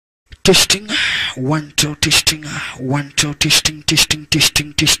testing. 1 2 testing. 1 2 testing, testing,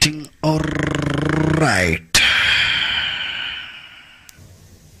 testing, testing. All right.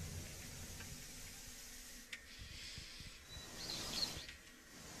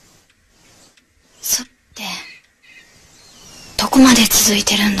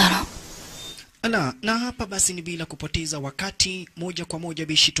 Na hapa basi ni bila kupoteza wakati, moja kwa moja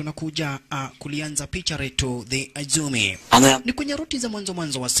bishi tunakuja kulianza picha letu The Azumi. Ni kwenye ruti za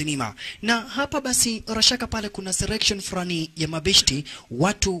mwanzo wa sinema. Na hapa basi rashaka pale kuna selection fulani ya mabeshti,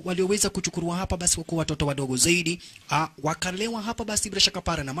 watu walioweza kuchukuliwa hapa basi wakuwa watoto wadogo zaidi, wakalewa hapa basi bila shaka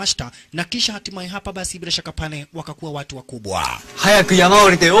pale na mashta, na kisha hatimaye hapa basi bila shaka pale wakakuwa watu wakubwa. Hayaku yama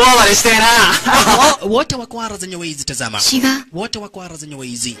orite owa shite na. Wote wako ara zenye hizi, tazama. Wote wako ara zenye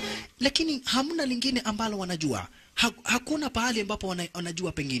hizi. Lakini hamna lingine ambalo wanajua. Hakuna pahali ambapo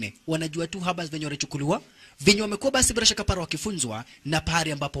wanajua pengine. Wanajua tu haba venye wanachukuliwa, venye wamekuwa basi bila shaka pale wakifunzwa, na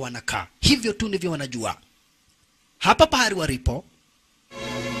pahali ambapo wanakaa. Hivyo tu ndivyo wanajua. Hapa pahali walipo,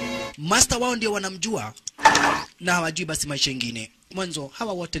 master wao ndio wanamjua, na hawajui basi maisha mengine. Mwanzo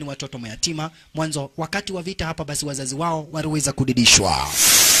hawa wote ni watoto mayatima. Mwanzo wakati wa vita hapa basi wazazi wao waliweza kudidishwa.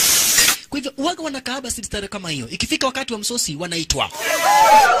 Kwa hivyo uwaga wanakaa basi stare kama hiyo. Ikifika wakati wa msosi wanaitwa.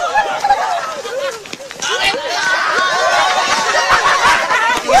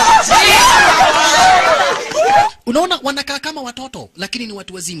 Unaona wanakaa kama watoto lakini ni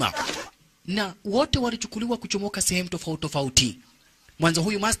watu wazima. Na wote walichukuliwa kuchomoka sehemu tofauti tofauti. Mwanzo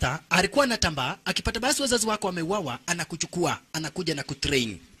huyu master alikuwa anatambaa, akipata basi wazazi wako wameuawa, anakuchukua, anakuja na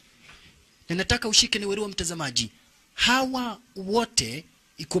kutrain. Na nataka ushike ni wewe mtazamaji. Hawa wote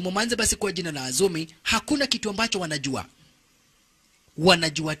ikomomanze basi kwa jina la Azumi, hakuna kitu ambacho wanajua.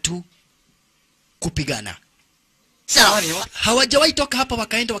 Wanajua tu kupigana. Hawajawahi toka hapa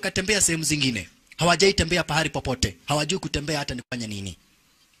wakaenda wakatembea sehemu zingine. Hawajawahi tembea pahali popote. Hawajui kutembea hata nifanya nini.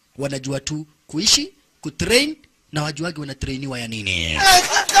 Wanajua tu kuishi, kutrain, na wajuagi wanatrainiwa ya nini.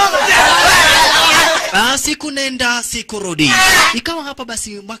 Siku nenda siku rudi. Ikawa hapa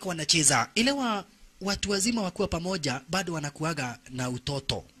basi mwaka wanacheza. Ilewa watu wazima wakuwa pamoja bado wanakuaga na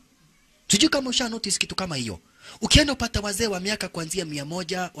utoto. Sijui kama usha notice kitu kama hiyo. Ukienda upata wazee wa miaka kuanzia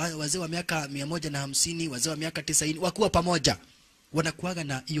 100, wazee wa miaka 150, wazee wa miaka 90 wakuwa pamoja, wanakuaga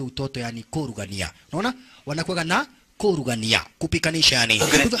na hiyo utoto, yani korugania. Unaona? Wanakuaga na korugania, kupikanisha yani.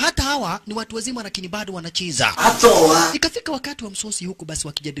 Hivyo hata hawa ni watu wazima lakini bado wanacheza. Ikafika wakati wa msosi huku basi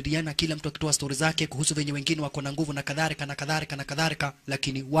wakijadiliana, kila mtu akitoa story zake kuhusu venye wengine wako na nguvu na kadhalika na kadhalika na kadhalika,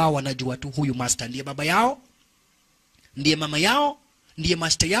 lakini wao wanajua tu huyu master ndiye baba yao, ndiye mama yao, ndiye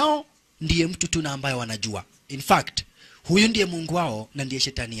master yao, ndiye mtu tu na ambaye wanajua. In fact, huyu ndiye Mungu wao na ndiye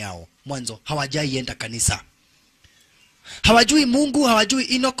shetani yao. Mwanzo hawajai enda kanisa. Hawajui Mungu, hawajui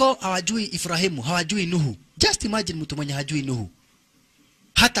Inoko, hawajui Ibrahimu, hawajui Nuhu. Just imagine mtu mwenye hajui Nuhu.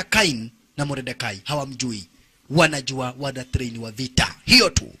 Hata Kain na Mordekai hawamjui. Wanajua wana train wa vita. Hiyo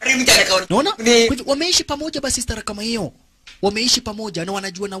tu. Unaona? Wameishi pamoja basi stara kama hiyo. Wameishi pamoja na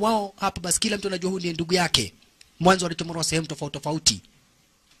wanajua na wao hapa basi kila mtu anajua huyu ndiye ndugu yake. Mwanzo walitomoroa sehemu tofauti tofauti.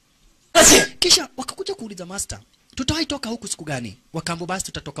 Kisha wakakuja kuuliza master, tutaitoka huku siku gani? Wakaambo basi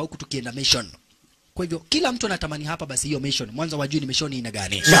tutatoka huku tukienda mission. Kwa hivyo kila mtu anatamani hapa basi hiyo mission. Mwanzo wajui ni mission ina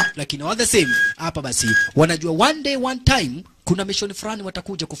gani. Lakini all the same hapa basi wanajua one day one time kuna mission fulani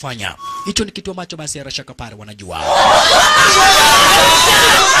watakuja kufanya. Hicho ni kitu ambacho basi arashaka pale wanajua.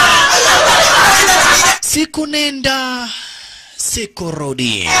 Siku nenda siku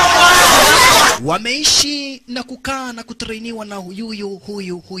rudi. Wameishi na kukaa na kutrainiwa na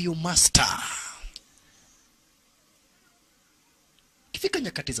huyu master. Kifika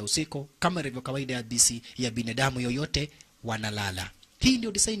nyakati za usiku, kama ilivyo kawaida ya BC ya binadamu yoyote, wanalala. Hii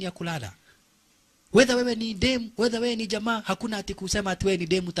ndio design ya kulala. Whether wewe ni dem, whether wewe ni jamaa, hakuna ati kusema ati wewe ni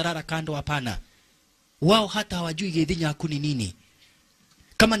demu tarara kando, hapana. Wao hata hawajui gedhinya haku ni nini.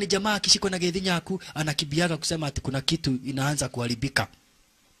 Kama ni jamaa akishikwa na gedhinya haku, anakibiaga kusema ati kuna kitu inaanza kuharibika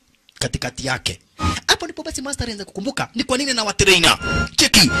katikati yake. Hapo ndipo basi master anaanza kukumbuka ni kwa nini na watrainer.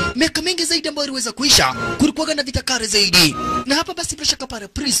 Cheki, miaka mingi zaidi ambayo iliweza kuisha, kulikuwa na vitakare zaidi. Na hapa basi bila shaka pale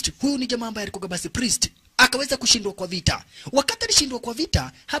priest, huyu ni jamaa ambaye alikuwa basi priest, akaweza kushindwa kwa vita. Wakati alishindwa kwa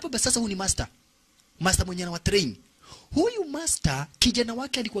vita, hapa basi sasa huyu ni master. Master mwenye na watrain. Huyu master kijana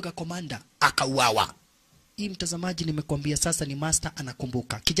wake alikuwa commander, akauawa. Hii mtazamaji nimekwambia sasa ni master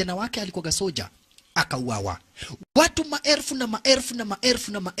anakumbuka. Kijana wake alikuwa soldier, akauawa. Watu maelfu na maelfu na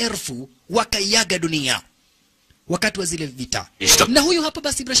maelfu na maelfu wakaiaga dunia wakati wa zile vita. Na huyu hapa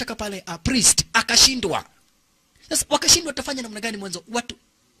basi bila shaka pale priest akashindwa. Sasa wakashindwa tafanya namna gani? Mwanzo watu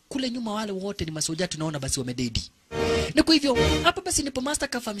kule nyuma wale wote ni masoja tunaona basi wamededi. Na kwa hivyo hapa basi ndipo master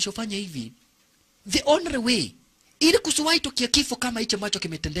kafahamishwa fanya hivi. The only way ili kusuwai tokia kifo kama hicho ambacho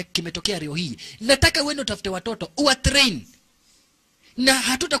kimetokea leo hii, nataka uende utafute watoto uwa train, na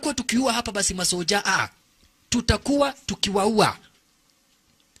hatutakuwa tukiua hapa basi masoja, tutakuwa tukiwaua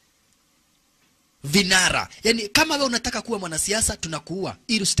vinara. Yani kama wewe unataka kuwa mwanasiasa, tunakuua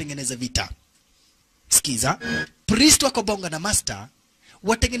ili usitengeneze vita. Sikiza, priest wako bonga na master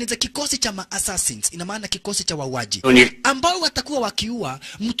watengeneza kikosi cha ma-assassins, ina maana kikosi cha wauaji ambao watakuwa wakiua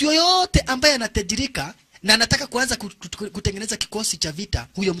mtu yoyote ambaye anatajirika na anataka kuanza kutengeneza kikosi cha vita,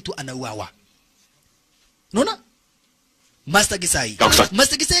 huyo mtu anauawa. Unaona? Master Gisai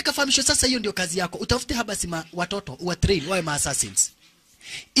kafahamishwa sasa, hiyo ndio kazi yako. Utafute habasi watoto, uwa train, wawe ma-assassins.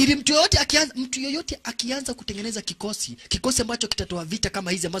 Ili mtu yoyote akianza kutengeneza kikosi ambacho kitatoa vita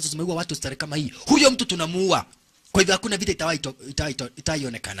kama hizi ambazo zimeua watu stare kama hii, huyo mtu tunamuua. Kwa hivyo hakuna vita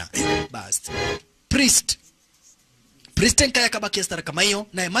itaionekana. Basi priest nkaya kabaki stare kama hiyo,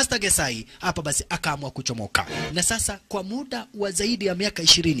 na Master Gesai hapa basi akaamua kuchomoka. Na sasa kwa muda wa zaidi ya miaka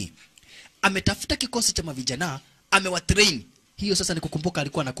 20 ametafuta kikosi cha mavijana, amewatrain. Hiyo sasa ni kukumbuka,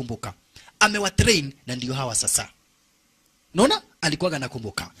 alikuwa anakumbuka. Amewatrain na ndio hawa sasa. Unaona? Alikuwa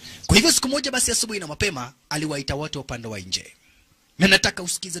anakumbuka. Kwa hivyo siku moja basi asubuhi na mapema aliwaita watu upande wa nje. Na nataka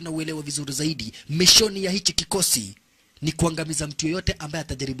usikize na uelewe vizuri zaidi, mishoni ya hichi kikosi ni kuangamiza mtu yoyote ambaye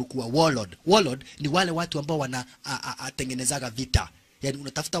atajaribu kuwa warlord. Warlord ni wale watu ambao wanatengenezaga vita. Yaani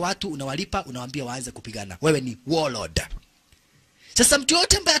unatafuta watu, unawalipa, unawaambia waanze kupigana. Wewe ni warlord. Sasa mtu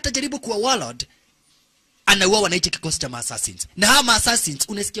yoyote ambaye atajaribu kuwa warlord anauawa na hichi kikosi cha assassins. Na hawa assassins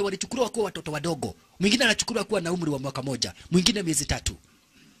unasikia walichukuliwa kuwa watoto wadogo. Mwingine anachukuliwa kuwa na umri wa mwaka moja, mwingine miezi 3.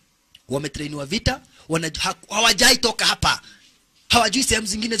 Wametrainiwa vita, hawajai toka hapa. Hawajui sehemu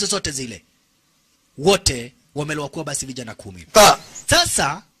zingine zozote zile. Wote wamelewa kuwa basi vijana 10.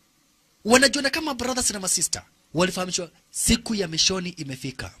 Sasa wanajiona kama brothers na sister. Walifahamishwa siku ya mishoni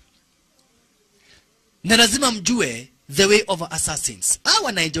imefika. Na lazima mjue the way of assassins.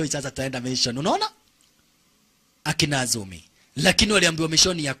 Wanaenjoy sasa taenda mission, unaona? Akina Azumi. Lakini waliambiwa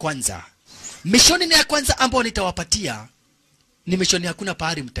mishoni ya kwanza. Mishoni ni ya kwanza ambao nitawapatia ni mishoni hakuna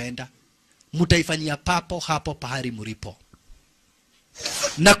pahali mtaenda. Mtaifanyia papo hapo pahali mlipo.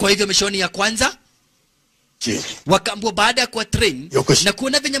 Na kwa hivyo mishoni ya kwanza wakaambiwa baada ya kuwa train na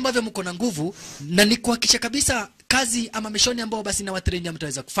kuona venye ambavyo mko na nguvu na ni kuhakikisha kabisa kazi ama mishoni ambao basi na watrain ya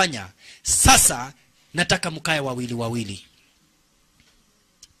mtaweza kufanya. Sasa nataka mkae wawili.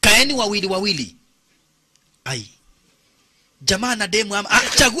 Kaeni wawili. Jamaa na demu ama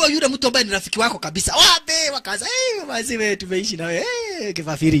chagua yule mtu ambaye ni rafiki wako kabisa. Wabe wakaza basi wewe tumeishi na wewe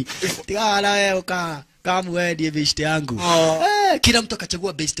kifafiri. Tigala wewe kama wewe ndiye best yangu. Kila mtu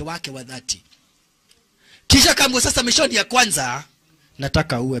akachagua best wake wa dhati. Kisha kama sasa mission ya kwanza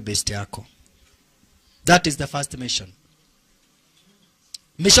nataka uwe best yako. That is the first mission.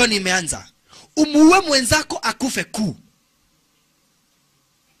 Mission imeanza. Umuue mwenzako akufe ku.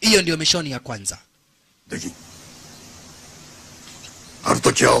 Hiyo ndio mission ya kwanza.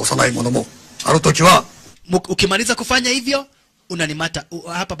 Ukimaliza kufanya hivyo unanimata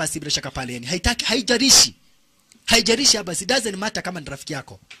hapa basi bila shaka pale, yani haijarishi hapa, si doesn't matter kama ni rafiki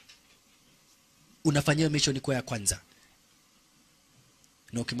yako. Unafanyia mission kwa ya kwanza.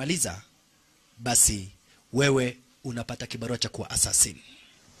 Na ukimaliza basi wewe unapata kibarua cha kuwa assassin.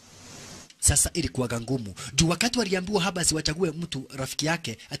 Sasa ilikuwa ngumu. Juu wakati waliambiwa haba si wachague mtu rafiki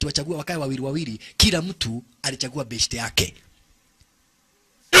yake, ati wachague wakae wawili, kila mtu alichagua best yake.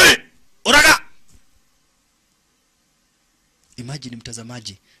 Uraga! Imagine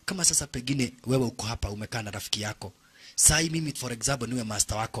mtazamaji, kama sasa pengine wewe uko hapa umekaa na rafiki yako. Sai mimi for example niwe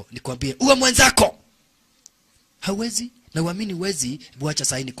master wako, nikwambie uwe mwenzako. Hawezi na uamini wezi, buacha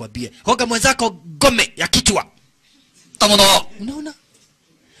sai nikwambie. Hoga mwenzako gome ya kichwa. Tamono. Unaona?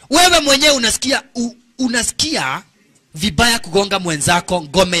 Wewe mwenyewe unasikia vibaya kugonga mwenzako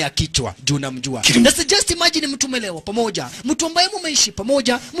ngome ya kichwa juu unamjua. Na just imagine mtu umelewa pamoja, mtu ambaye mmeishi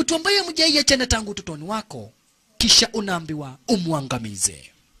pamoja, mtu ambaye mjaiachana tangu utotoni wako, kisha unaambiwa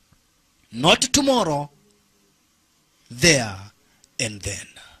umwangamize. Not tomorrow, there and then.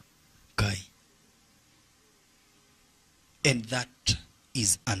 Okay. And that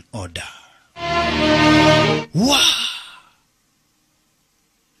is an order. Wow!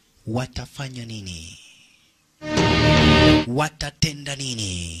 Watafanya nini? Watatenda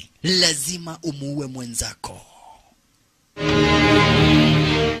nini? Lazima umuue mwenzako.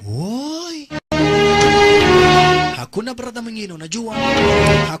 Oi! Hakuna brother mwingine unajua,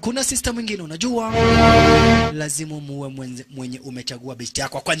 hakuna sister mwingine unajua. Lazima umuue mwenye umechagua best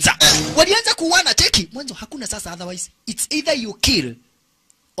yako kwanza. Walianza kuuana cheki. Mwanzo hakuna sasa, otherwise it's either you kill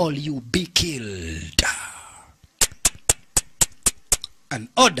or you be killed. An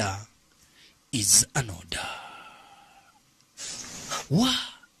order is an order.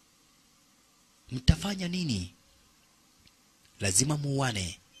 Mtafanya nini? Lazima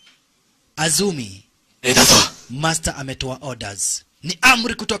muwane. Azumi, master ametoa orders. Ni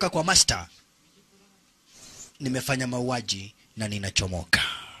amri kutoka kwa master. Nimefanya mauaji na ninachomoka.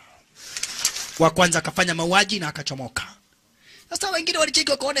 Wa kwanza akafanya mauaji na akachomoka. Sasa wengine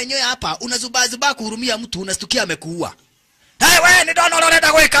walicheki wakaona yenyewe hapa unazubaa kuhurumia mtu unastukia amekuua. Hey we, ni dono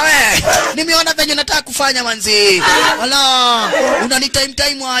unaenda kuweka we. Nimeona venye nataka kufanya manzi. Ala, unani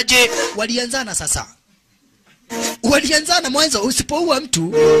time aje. Walianzana sasa. Walianzana mwanzo, usipoua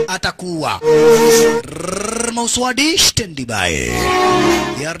mtu atakuua. Mauswadi stand by.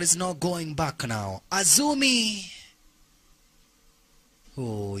 There is no going back now. Azumi.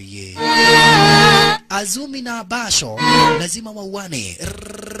 Oh yeah. Azumi na Basho lazima wauane.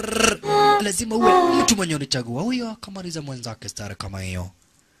 Lazima uwe mtu mwenye unichagua. Huyo akamaliza mwenzake stara kama hiyo.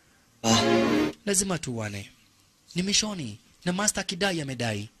 Lazima tuwane. Ni mishoni na master kidai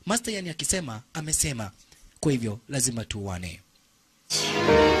amedai. Master yani akisema amesema. Kwa hivyo lazima tuwane.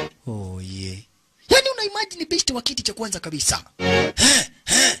 Oh yeah. Yani una imagine best wa kiti cha kwanza kabisa.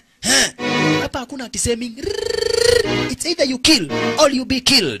 Hapa hakuna atiseming. It's either you kill or you be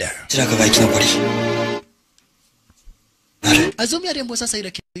killed. Azumi arembo sasa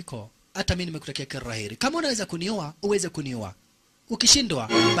ile kiko. Hata mimi nimekutakia kirahiri. Kama unaweza kunioa, uweze kunioa. Ukishindwa,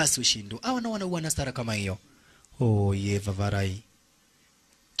 basi ushindwe. Hawa na wanauana stara kama hiyo. Oh yeah, vavarai.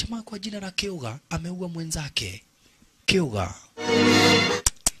 Chama kwa jina la Keuga ameua mwenzake. Keuga.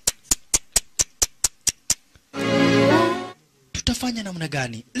 Tutafanya namna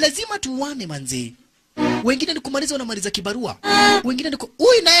gani? Lazima tuwane manzi. Wengine ni kumaliza wanamaliza kibarua. Wengine ni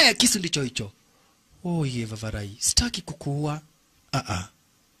huyu naye kisu ndicho hicho. Oh ye vavarai, sitaki kukuua.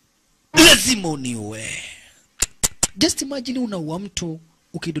 Lazima uniue. Just imagine unaua mtu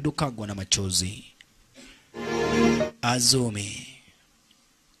ukidodokagwa na machozi. Azumi.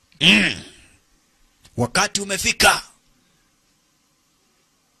 Wakati umefika.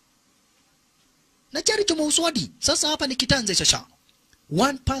 Na chari choma uswadi. Sasa hapa ni kitanze shasha.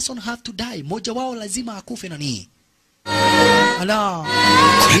 One person have to die. Moja wao lazima akufe nani. Ala.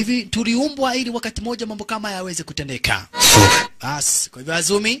 Hivi tuliumbwa ili wakati moja mambo kama yaweze kutendeka. As, kwa hivyo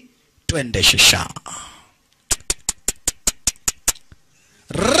Azumi, twende shasha.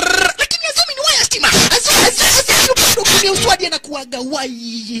 Lakini Azumi ni waya stima. Azumi uswadi anakuaga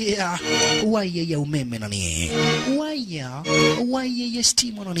waya ya umeme nani. Waya ya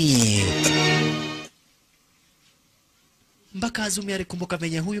stima nani. Mpaka Azumi alikumbuka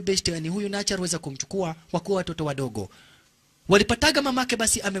venye huyu besti yani huyu nacha aliweza kumchukua wakuwa watoto wadogo. Walipataga mamake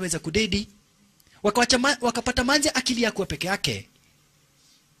basi ameweza kudedi. Wakapata manzi akili yake peke yake.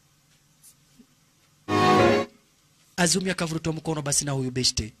 Azumi akavurutwa mkono basi na huyu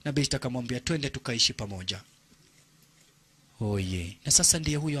besti. Na besti akamwambia twende tukaishi pamoja. Oh yeah. Na sasa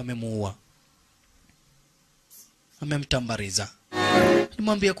ndiye huyu amemuua. Amemtambariza.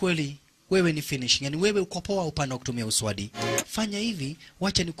 Nimwambia kweli. Wewe ni finishing, yani wewe uko poa upande wa kutumia uswadi. Fanya hivi,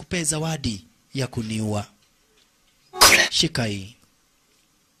 wacha nikupe zawadi ya kuniua. Shika hii.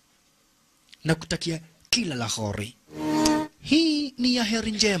 Nakutakia kila la kheri. Hii ni ya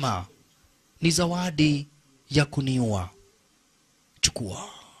heri njema. Ni zawadi ya kuniua. Chukua.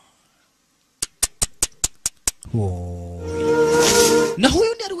 Na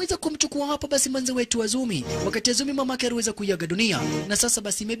huyu ndiye aliweza kumchukua hapa basi manze wetu Azumi. Wakati Azumi mamake aliweza kuiaga dunia. Na sasa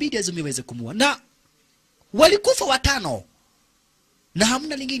basi imebidi Azumi aweze kumua. Na walikufa 5. Na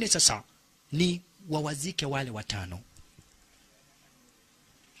hamna lingine sasa. Ni wawazike wale 5.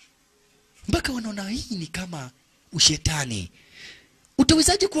 Mpaka wanaona hii ni kama ushetani.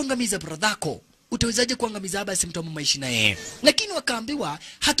 Utawezaje kuangamiza bradhako? Utawezaje kuangamiza basi mtu amaishi na yeye? Lakini wakaambiwa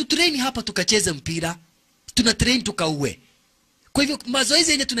hatutrain hapa tukacheze mpira. Tuna train tukauwe. Kwa hivyo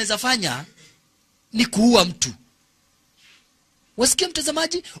mazoezi yenye tunaweza fanya ni kuua mtu. Wasikia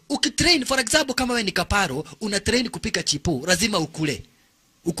mtazamaji, ukitrain for example kama wewe ni kaparo, una train kupika chipo, lazima ukule.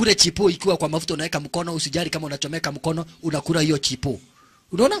 Ukule chipo ikiwa kwa mafuta unaweka mkono, usijali kama unachomeka mkono, unakula hiyo chipo.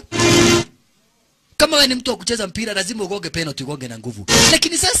 Unaona? Kama wewe ni mtu wa kucheza mpira lazima ugoge penalty, ugoge na nguvu.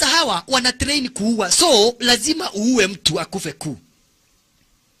 Lakini sasa hawa wana train kuua. So lazima uue mtu akufe ku.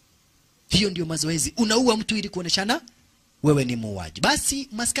 Hiyo ndio mazoezi. Unaua mtu ili kuoneshana wewe ni muuaji. Basi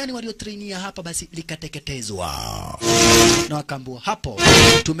maskani waliotrainia hapa basi likateketezwa. Na wakaambua hapo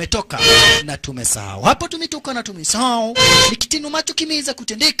tumetoka na tumesahau. Hapo tumetoka na tumesahau. Ni kitendo macho kimeweza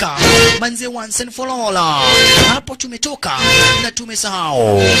kutendeka. Manze once and for all. Hapo tumetoka na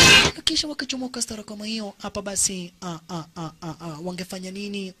tumesahau. Kisha wakachomoka stara kama hiyo. Hapa basi wangefanya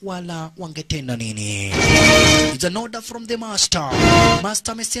nini wala wangetenda nini? It's an order from the master.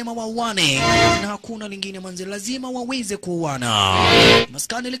 Master amesema wauane na hakuna lingine manze, lazima waweze ku kuuana.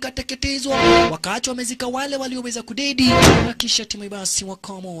 Maskani likateketezwa, wakaachwa wamezika wale walioweza kudedi, na kisha timu basi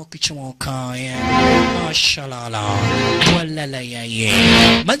wakamo wakichomoka. Mashalala walala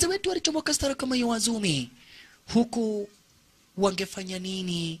yaye. Manze wetu walichomoka stara kama hiyo Azumi. Huku wangefanya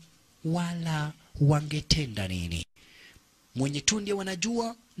nini wala wangetenda nini? Mwenye tu ndiye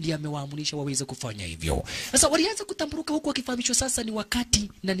wanajua, ndiye amewaamulisha waweze kufanya hivyo. Sasa walianza kutamburuka huku wakifahamishwa sasa ni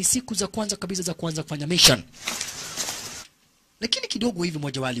wakati na ni siku za kwanza kabisa za kuanza kufanya mission. Lakini kidogo hivi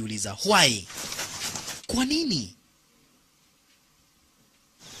mmoja wali uliza, why? Kwa nini?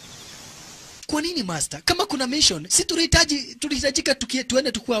 Kwa nini master? Kama kuna mission, si tulihitajika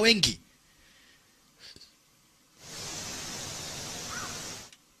tuende tukua wengi.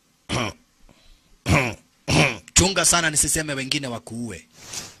 Chunga sana nisiseme wengine wakuue.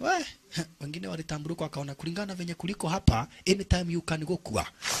 Wengine walitamburuka wakaona kulingana venye kuliko hapa, anytime you can go kwa.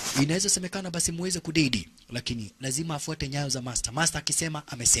 Inaweza semekana basi muweze kudedi, lakini lazima afuate nyayo za master. Master akisema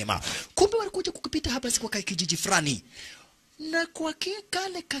amesema. Kumbe walikuja kukipita hapa siku kwa kijiji fulani. Na kwa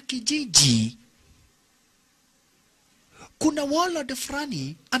kale kakijiji kuna warlord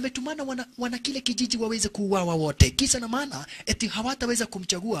fulani ametumana wana kile kijiji waweze kuuawa wote. Kisa na maana eti hawataweza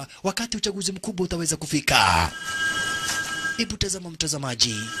kumchagua wakati uchaguzi mkubwa utaweza kufika. Hebu tazama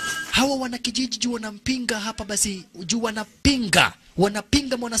mtazamaji. Hawa wana kijiji juu wanampinga hapa basi, juu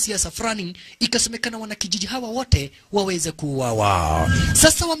wanapinga mwanasiasa fulani, ikasemekana wana kijiji hawa wote waweze kuuawa.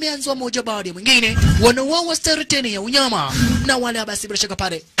 Sasa wameanzwa moja baada ya mwingine, wanauawa stereteni ya unyama na wale basi bila shaka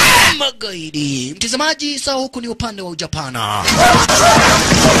pale magaidi. Mtazamaji, sawa huku ni upande wa Ujapana.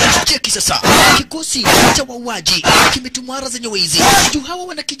 Cheki sasa, kikosi cha wauaji kimetumwa zenye wizi. Juu hawa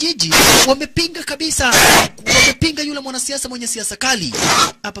wana kijiji wamepinga kabisa, wamepinga yule mwanasiasa mwenye siasa kali.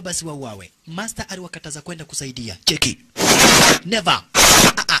 Hapa basi wauawe. Master aliwakataza kwenda kusaidia. Cheki. Never.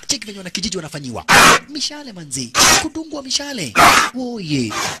 Cheki venye wana kijiji wanafanyiwa. Mishale manzi, kudungwa mishale.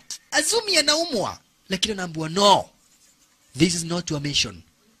 Oye. Azumi anaumwa, lakini anaambiwa no. This is not your mission.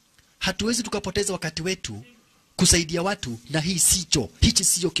 Hatuwezi tukapoteza wakati wetu kusaidia watu na hichi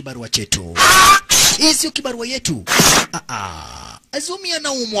sio kibarua chetu. Hii sio kibarua yetu. Azumi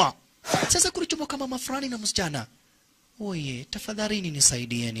anaumwa. Sasa kulichomoka mama fulani na msichana. Oye, tafadhalini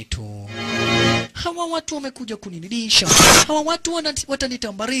nisaidieni tu. Hawa watu wamekuja kunidisha. Hawa watu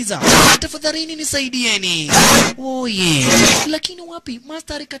watanitambariza. Tafadhalini nisaidieni. Oye, lakini wapi?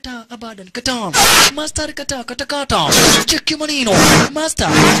 Master alikataa abadan kataa. Master alikataa katakata. Cheki maneno. Master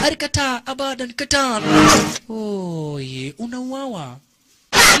alikataa abadan kataa. Oye, unauawa.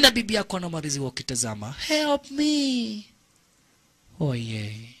 Na bibi yako anamaliziwa ukitazama. Help me.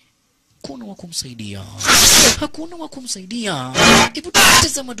 Oye. Hakuna wa kumsaidia. Hakuna wa kumsaidia. Hebu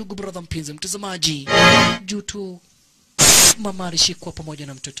tazama ndugu brother mpenzi mtazamaji. Juu tu mama alishikwa pamoja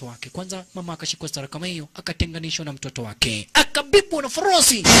na mtoto wake. Kwanza mama akashikwa stara kama hiyo, akatenganishwa na mtoto wake. Akabibwa na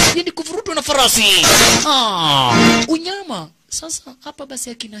farasi. Yaani kuvurutwa na farasi. Unyama. Sasa hapa basi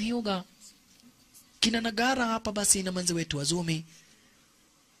akina Hyoga, kina Nagara hapa basi na manzi wetu Azumi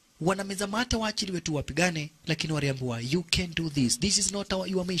wanameza mate waachili wetu wapigane, lakini waliambiwa you can do this. This is not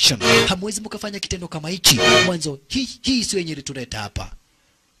your mission. Hamwezi mkafanya kitendo kama hichi. Mwanzo hii sio yenye tuleta hapa.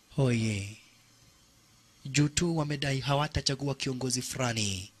 Oye. Juu tu wamedai hawatachagua kiongozi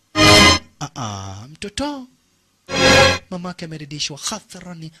fulani. Mtoto mamake ameridishwa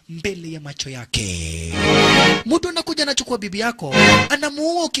hadharani mbele ya macho yake. Mtu anakuja anachukua bibi yako,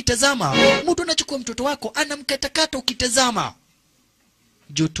 anamuua ukitazama. Mtu anachukua mtoto wako, anamkatakata ukitazama.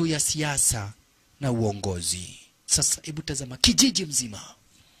 Juu tu ya siasa na uongozi. Sasa hebu tazama kijiji mzima.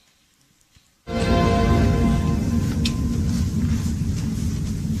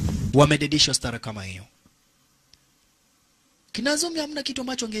 Wamededishwa stara kama hiyo. Kina Azumi hamna kitu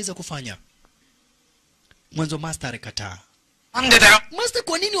ambacho angeweza kufanya. Mwanzo master alikataa. Master,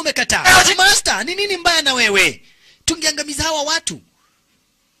 kwa nini umekataa? Master, ni nini mbaya na wewe? Tungeangamiza hawa watu.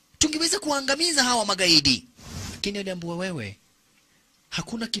 Tungeweza kuangamiza hawa magaidi. Lakini aliambiwa wewe,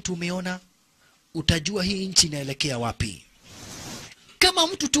 hakuna kitu umeona, utajua hii nchi inaelekea wapi. Kama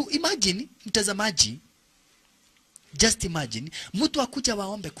mtu tu, imagine mtazamaji, just imagine mtu akuja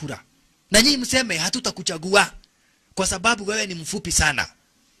waombe kura na nyinyi mseme hatutakuchagua kwa sababu wewe ni mfupi sana.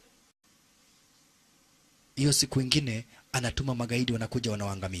 Hiyo siku ingine anatuma magaidi wanakuja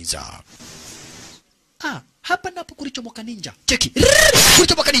wanawaangamiza. Hapa napo kulichomoka ninja. Cheki.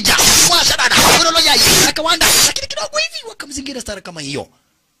 Kulichomoka ninja. Mwashadada. Unono yai. Akawanda. Lakini kidogo hivi wakamzingira stara kama hiyo.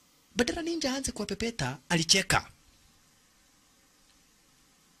 Badala ninja aanze kuwapepeta, alicheka.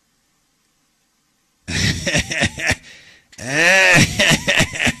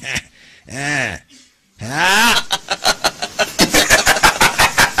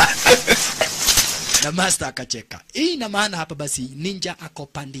 Na master wakacheka. Hii ina maana hapa basi ninja ako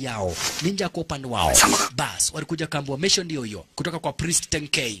pande yao. Ninja ako upande wao. Bas, walikuja kambwa mission ndio hiyo kutoka kwa Priest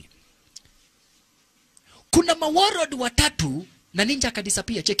 10K. Kuna mawarod watatu na ninja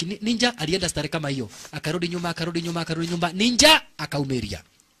akadisapia. Cheki, ninja alienda stare kama hiyo. Akarudi nyuma. Ninja akaumeria.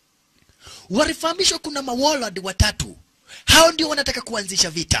 Walifahamishwa kuna mawarod watatu. Hao ndio wanataka kuanzisha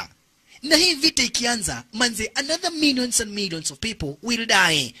vita. Na hii vita ikianza, manze, another millions and millions of people will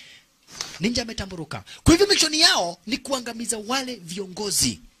die. Ninja ametamburuka. Kwa hivyo mission yao ni kuangamiza wale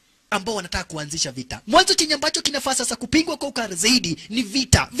viongozi ambao wanataka kuanzisha vita. Mwanzo chenye ambacho kinafaa sasa kupingwa kwa ukali zaidi ni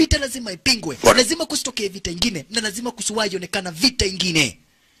vita. Vita lazima ipingwe. Lazima kusitokee vita ingine na lazima kusiwahi onekana vita ingine.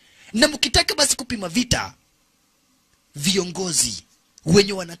 Na mkitaka basi kupima vita, viongozi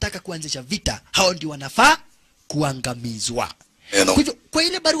wenye wanataka kuanzisha vita, hao ndio wanafaa kuangamizwa. Kwa hivyo kwa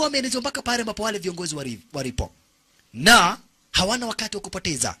ile barua wameelezwa mpaka pale ambapo wale viongozi walipo. Na hawana wakati wa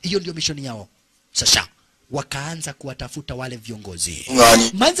kupoteza. Hiyo ndio mission yao. Sasa wakaanza kuwatafuta wale viongozi.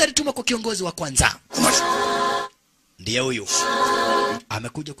 Manza alituma kwa kiongozi wa kwanza. Ndiye huyu.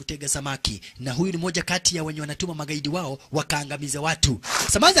 Amekuja kutega samaki na huyu ni moja kati ya wenye wanatuma magaidi wao wakaangamiza watu.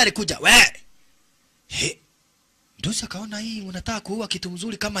 Manza alikuja, we. He. Ndosi akaona hii unataka kuua kitu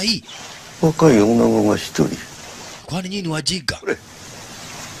mzuri kama hii. Kwani nyinyi ni wajiga?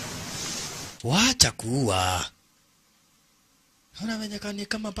 Wacha kuua. Unaonekana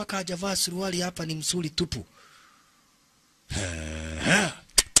kama mpaka hajavaa suruali hapa ni msuli tupu.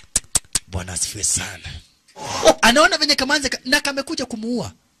 Bwana asifiwe sana. Anaona venye kamanze na kamekuja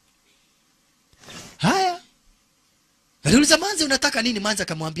kumuua. Haya. Aliuliza Manze unataka nini? Manze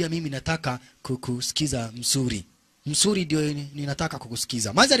akamwambia mimi nataka kukusikiza msuri. Msuri ndio ninataka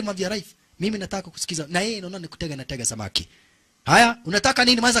kukusikiza. Manze alimwambia Raif, mimi nataka kukusikiza. Na yeye anaona nikutega natega samaki. Haya, unataka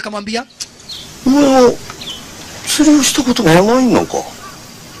nini? Manze akamwambia, "Wewe釣りをしたことがないのか?"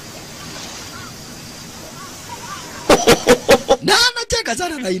 Na anacheka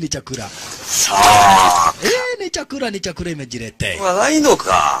sana na hii ni chakula. Sawa. Ni chakula imejirete.ないの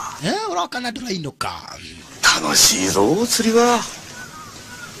か. Uroka na dura inoka. 楽しいぞ釣りは。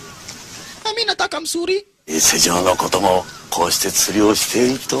Mimi nataka msuri. 伊勢城のこともこうして釣りをして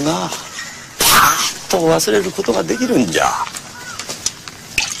いるとな、パーッと忘れることができるんじゃ。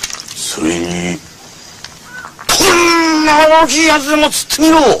それにこんな大きいやつでも釣ってみ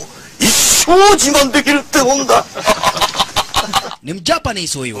ろ。一生自慢できるってもんだ。Ni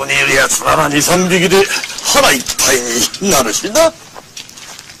Mjapanese huyu. ここにいるやつなら2、3匹で腹いっぱいになるしな。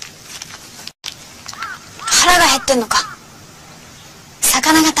腹が減ってんのか。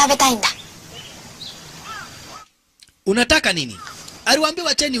魚が食べたいんだ。Unataka nini? Aliwaambia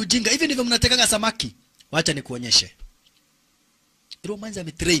wacheni ujinga. Hivi ndivyo mnatekaga samaki. Wacha nikuonyeshe. Ilo Manze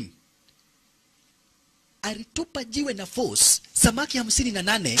ametrain. Alitupa jiwe na force samaki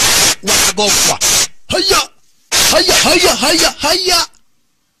 58 wakagongwa. Haya! Haya!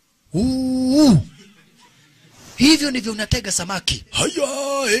 Hivyo ndivyo unatega samaki.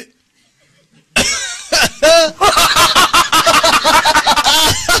 Haya!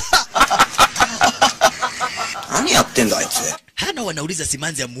 Nani yaptenda aitse? Hana wanauliza si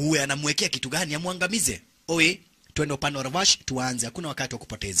Manze amuue, anamwekea kitu gani amuangamize? Oe, twende upande wa Ravash tuanze, hakuna wakati wa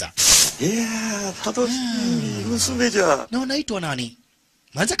kupoteza. Musume ja. Na unaitwa nani?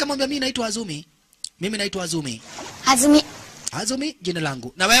 Manze akamwambia mimi naitwa Azumi. Mimi naitwa Azumi. Azumi. Azumi jina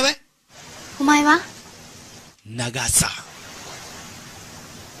langu. Na wewe? Omae wa? Nagasa.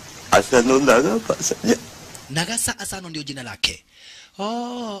 Asano Nagasa. Nagasa Asano ndio jina lake.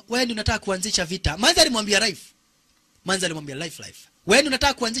 Oh, wewe ndio unataka kuanzisha vita. Manze alimwambia Life. Manze alimwambia Life. Wewe ndio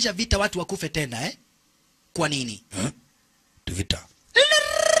unataka kuanzisha vita watu wakufe tena eh? Kwa nini? Vita.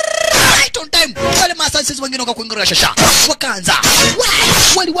 Right on time. Wale masansis wengine wakakuingorea shasha. Wakaanza.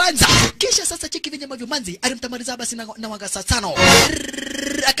 Walianza. Kisha sasa cheki venye ambavyo Manze alimtamaliza basi na Wagasa Sano.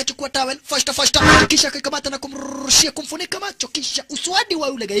 Akachukua towel fashta. Kisha akakamata na kumrushia kumfunika macho. Kisha uswadi wa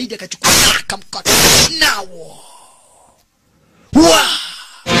yule gaidi akachukua akamkata. Nao.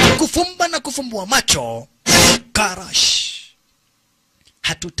 Kufumba na kufumbua macho. Karash.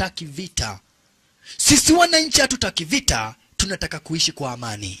 Hatutaki vita. Sisi wananchi hatutaki vita, tunataka kuishi kwa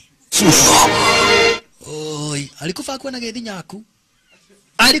amani. Oi, alikufa akuwa na gedhi nyaku.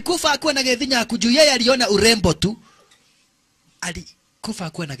 Alikufa akuwa na gedhi nyaku juu yeye aliona urembo tu. Alikufa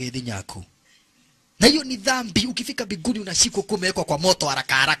akuwa na gedhi nyaku. Na hiyo ni dhambi, ukifika biguni unashikwa kumewekwa kwa moto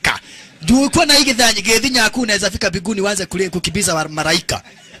haraka. Juu ukiwa na hii gedhi nyaku unaweza fika biguni uanze kukibiza maraika.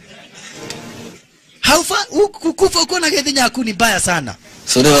 Haufa kukufa ukiwa na gedhi nyaku ni mbaya sana.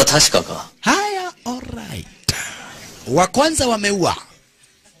 それは確かか。 Haya, alright. Wa kwanza wameua.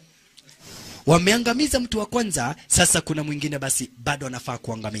 Wameangamiza mtu wa kwanza, sasa kuna mwingine basi bado anafaa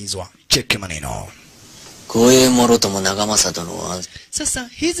kuangamizwa. Cheki maneno. Sasa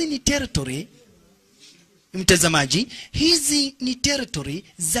hizi ni territory, mtazamaji, hizi ni territory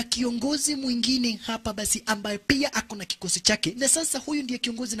za kiongozi mwingine hapa basi ambaye pia ako na kikosi chake, na sasa huyu ndiye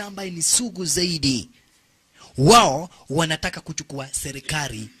kiongozi na ambaye ni sugu zaidi. Wao wanataka kuchukua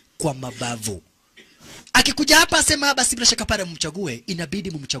serikali kwa mabavu. Akikuja hapa asema basi bila shaka pale mumchague,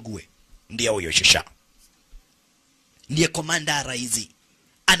 inabidi mumchague. Ndiye huyo Shisha. Ndiye komanda raizi.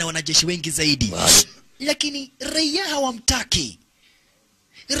 Ana wanajeshi wengi zaidi. Lakini raia hawamtaki.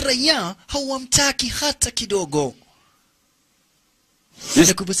 Raia hawamtaki hata kidogo.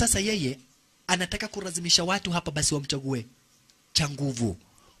 Na kwa sasa yeye anataka kulazimisha watu hapa basi wamchague cha nguvu.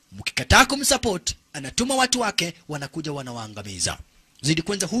 Mkikataa kumsupport, anatuma watu wake wanakuja wanawaangamiza. Zidi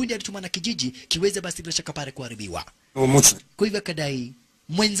kwanza huyu ndiye alituma na kijiji kiweze basi bila shaka pale kuharibiwa. Kwa hivyo kadai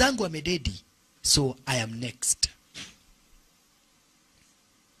mwenzangu amededi, so I am next.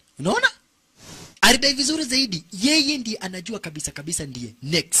 Unaona? Alidai vizuri zaidi, yeye ndiye anajua kabisa ndiye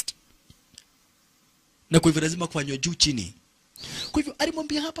next. Na kwa hivyo lazima kufanywa juu chini. Kwa hivyo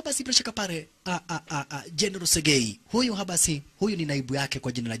alimwambia hapa basi bila shaka pale General Segei. Huyu hapa basi, huyu ni naibu yake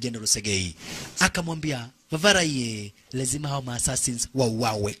kwa jina la General Segei. Akamwambia, "Vavaraye, lazima hao assassins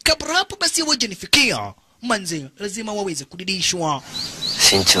wauawe. Kabla hapo basi waje nifikia. Manze, lazima waweze kudidishwa."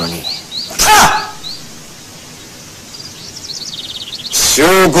 Shinchoni.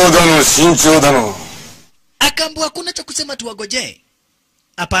 Shokodano, shinchodano. Akaambiwa hakuna cha kusema tuwagoje.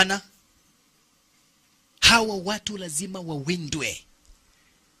 Hapana. Hawa watu lazima wawindwe.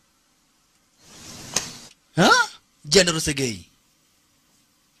 General Segei,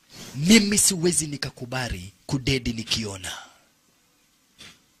 mimi siwezi nikakubali kudedi nikiona.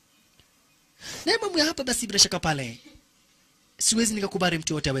 Na mambo ya hapa basi bila shaka pale, siwezi nikakubali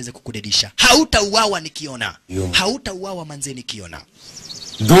mtu yote aweze kukudedisha. Hautauawa nikiona. Hautauawa manze nikiona.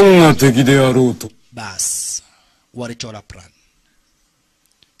 Donna teki de aruto. Bas, walichora plan.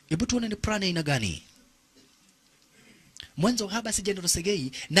 Hebu tuone ni plan aina gani. Mwanzo haba si General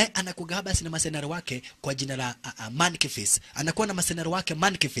Segei, naye anakuwa haba si na masenari wake kwa jina la Mankefis. Anakuwa na masenari wake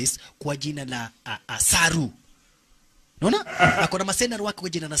Mankefis kwa jina la Saru. Unaona? Ako na masenari wake kwa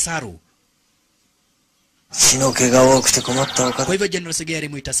jina la Saru. Kwa hivyo General Segei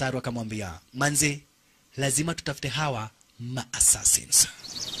alimuita Saru akamwambia, "Manze, lazima tutafute hawa assassins.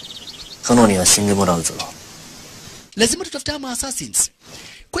 Lazima tutafute hawa assassins."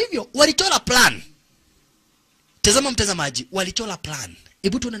 Kwa hivyo walichora plan. Tazama mtazamaji, walichora plan.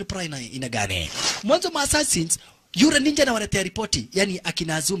 Hebu tuone ni plan ina gani. Mwanzo assassins, yule ninja na waletea ripoti, yani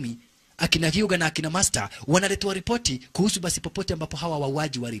akina Azumi, akina Hyuga na akina Master wanaletea ripoti kuhusu basi popote ambapo hawa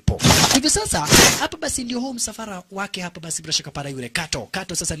wauaji walipo. Hivyo sasa hapa basi ndio home msafara wake hapa basi bila shaka para yule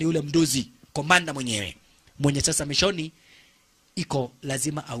Kato sasa ni yule mdozi, komanda mwenyewe. Mwenye sasa mishoni iko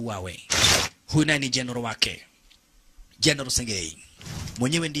lazima auawe. Huyu naye ni general wake, General Segei.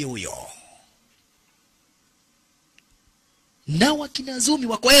 Mwenyewe ndiye huyo. Na wakina Azumi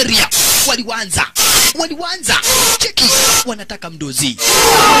wako area waliwanza cheki, wanataka mdozi.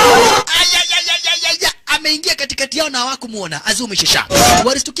 Ameingia katikati yao na hawakumuona Azumi Shisha.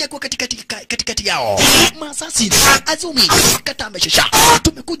 Walistukia kwa katikati yao. Masasi Azumi kata Shisha.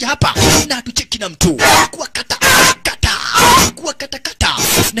 Tumekuja hapa na tucheki na mtu kwa kata.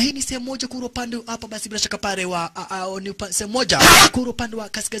 Na hii ni sehemu moja kwa upande hapa basi bila shaka pale wa ni sehemu moja kwa upande wa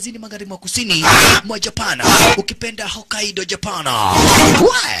kaskazini magharibi mwa kusini mwa Japan, ukipenda Hokkaido Japan.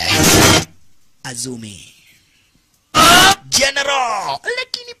 Azumi General,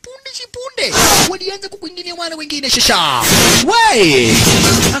 lakini punde walianza kukuingilia wana wengine Shisha.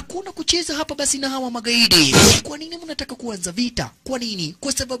 Hakuna kucheza hapa basi na hawa magaidi. Kwa nini mnataka kuanza vita? Kwa nini?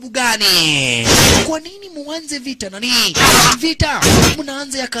 Kwa sababu gani? Kwa nini muanze vita nani? Vita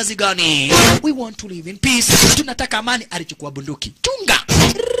mnaanza ya kazi gani? We want to live in peace. Tunataka amani. Alichukua bunduki. Chunga.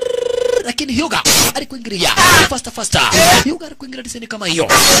 Lakini Hyuga alikuingilia faster. Hyuga alikuingilia diseni kama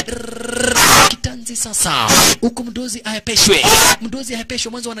hiyo. Kitanzi sasa. Huko mdozi ahepeshwe.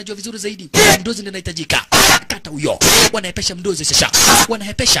 Mwanzo wanajua vizuri zaidi. Mdozi ndiye anahitajika. Kata huyo. Wanahepesha mdozi sasa.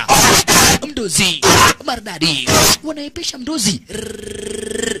 Wanahepesha mdozi. Maridadi. Wanahepesha mdozi.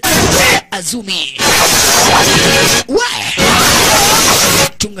 Azumi.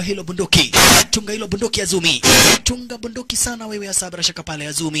 Chunga hilo bunduki Azumi. Chunga bunduki sana wewe Asabra shaka pale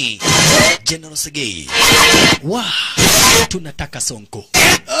Azumi. General Segei. Tunataka Sonko.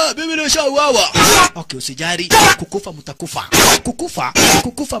 Mimi nimeshauawa. Okay, usijari. Kukufa mtakufa.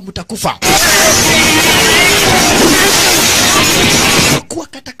 Kwa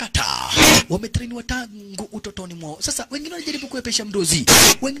kata. Wametrainiwa tangu utotoni mwao. Sasa wengine wanajaribu kuepesha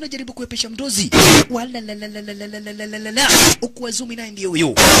mdozi. Uku Azumi naye ndiye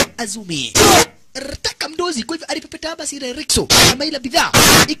huyo. Azumi Taka mdozi. Kwa hivyo alipepeta basi ile rikso ama ile bidhaa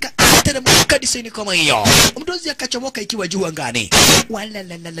ikateremka disaini kama hiyo. Mdozi akachomoka ikiwa juu angani. Wala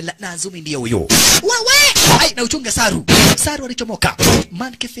la la la, na Azumi ndiye huyo. Wewe ai, na uchunge Saru. Saru alichomoka.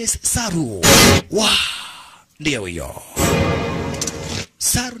 Monkey face Saru. Wa ndiye huyo.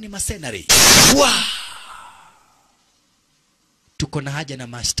 Saru ni mercenary. Wa tuko na haja na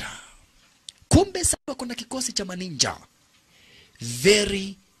master. Kumbe Saru kuna kikosi cha maninja.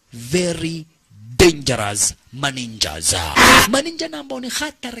 Very very dangerous maninjas. Maninja na ambao ni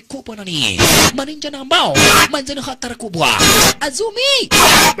hatari kubwa nani? Maninja na ambao manza ni hatari kubwa. Azumi!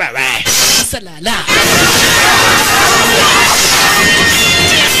 Wewe! Salala!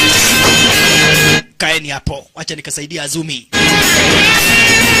 Kaeni hapo, wacha nikasaidia Azumi.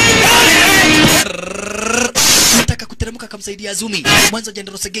 Nataka kuteremka kumsaidia Azumi. Mwanzo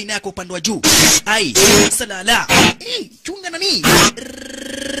General Segei yako upande wa juu. Ai, salala. Chunga nani?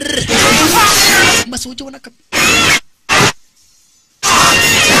 Masoja wanaka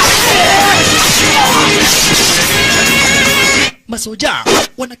Masoja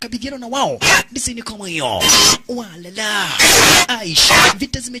wanakabidhiana na wao. Disini kama hiyo. Walala. Aish,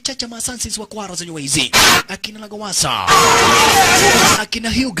 vita zimechacha masansis wa kwara zenye waizi. Akina Lagawasa. Akina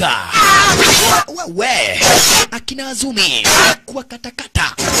Hyuga. Wewe. Akina Azumi. Kwa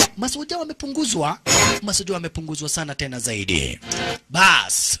katakata. Masoja wamepunguzwa. Masoja wamepunguzwa sana tena zaidi.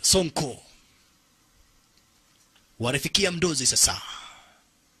 Bas, Sonko. Warifikia mdozi sasa.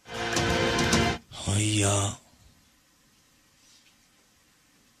 Haya.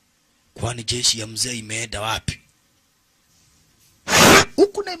 Kwani jeshi ya mzee imeenda wapi?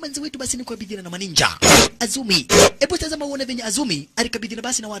 Huku na manzi wetu basi ni kuabidhiana na maninja. Azumi, hebu tazama uone venye Azumi alikabidhiana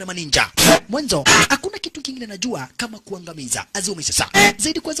basi na wale maninja. Mwanzo, hakuna kitu kingine najua kama kuangamiza. Azumi sasa.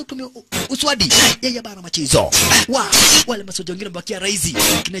 Zaidi kwanza kutumia uswadi. Yeye bara machizo. Wale masoja wengine mbakia raizi.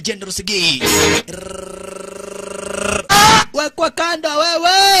 Kina General Segei. Kwa kanda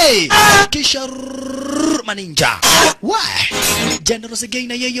wewe. Kisha maninja. General Segei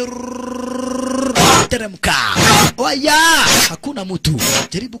na yeye teremka. Waya, hakuna mtu.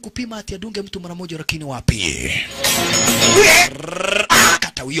 Jaribu kupima ati adunge mtu mara moja lakini wapi?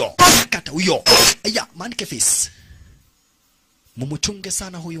 Kata huyo. Kata huyo. Aya, monkey face. Mumuchunge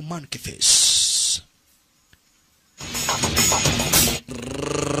sana huyu monkey face.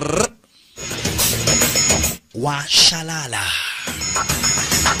 Washalala.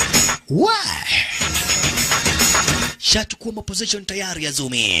 Shachukua position tayari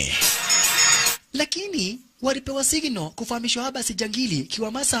Azumi. Lakini walipewa signal kufahamishwa haba si jangili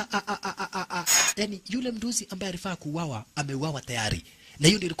kiwamasa yani yule mduzi ambaye alifaa kuuawa ameuawa tayari. Na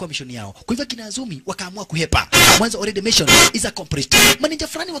hiyo ndio ilikuwa mission yao. Kwa hivyo kina Azumi wakaamua kuhepa. Mwanzo already mission is accomplished. Maninja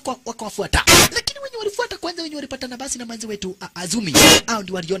fulani wakawafuata. Lakini wenye walifuata kwanza wenye walipatana basi na manzi wetu Azumi. Hao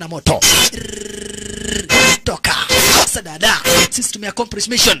ndio waliona moto. Toka. Sadada. Sisi tumeaccomplish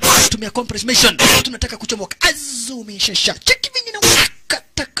mission. Tumeaccomplish mission. Tunataka kuchomoka. Azumi shasha. Cheki vingine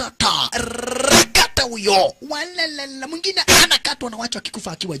kata. Kata huyo. Walala mwingine anakatwa na watu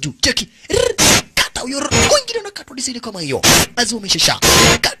akikufa akiwa juu. Cheki. Kata huyo. Mwingine anakatwa disini kama hiyo. Azumi shasha.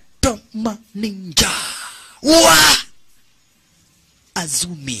 Kata maninja.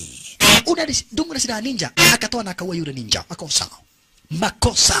 Azumi. Dungu na shida ninja. Akatoa na akaua yule ninja. Makosa.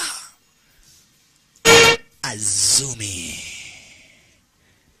 Makosa. Azumi.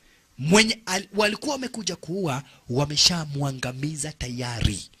 Mwenye walikuwa wamekuja kuua wameshamuangamiza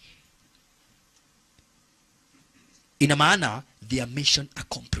tayari. Ina maana their mission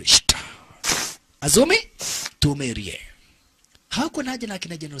accomplished. Azumi tumerie. Hakuwa na haja na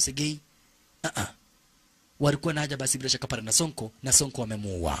akina General Segei. Walikuwa na haja basi bila shaka pale na Sonko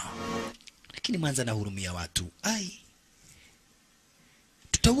wamemuua. Lakini Mwanza na hurumia watu. Ai.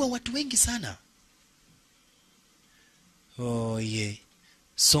 Tutaua watu wengi sana. Oh yeah.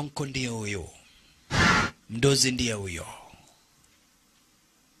 Sonko ndiye huyo. Mdozi ndiye huyo.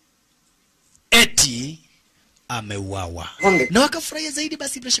 Eti ameuawa. Na wakafurahia zaidi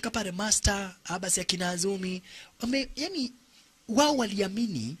basi bila shaka pale master, basi akina Azumi, yani wao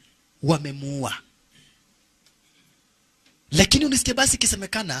waliamini wamemuua. Lakini unisikia basi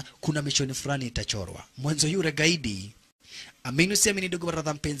kisemekana kuna mishoni fulani itachorwa. Mwanzo yule gaidi amini usiamini ndugu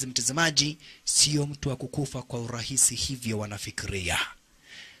baradha mpenzi mtazamaji, sio mtu wa kukufa kwa urahisi hivyo wanafikiria.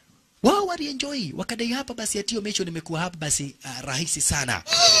 Wao walienjoy wakadai hapa basi atio mission imekuwa hapa basi rahisi sana.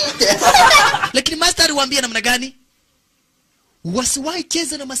 Lakini master aliwaambia namna gani? Wasiwahi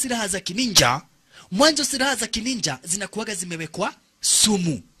cheza na masilaha za kininja. Mwanzo silaha za kininja zinakuwaga zimewekwa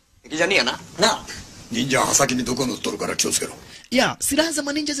sumu. Kijania na ninja hasaki ni doko no toru kara kiosukero. Ya, silaha za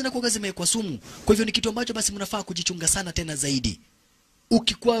maninja zinakuwaga zimewekwa sumu. Kwa hivyo ni kitu ambacho basi mnafaa kujichunga sana tena zaidi.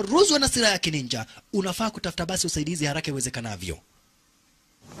 ukikwaruzwa na silaha ya kininja unafaa kutafuta basi usaidizi haraka iwezekanavyo.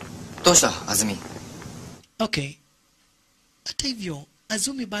 どうしたあずみ Okay. Hata hivyo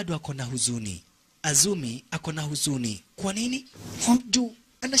Azumi bado ako na huzuni. Azumi ako na huzuni. Kwa nini? Juu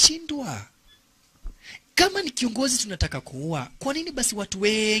anashindwa. Kama ni kiongozi tunataka kuua, kwa nini basi watu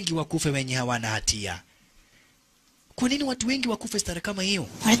wengi wakufe wenye hawana hatia? Kwa nini watu wengi wakufe stare kama hiyo?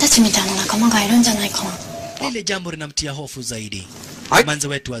 俺たちみたいな仲間がいるんじゃないかな。 Ile jambo linamtia hofu zaidi. Hai. Manza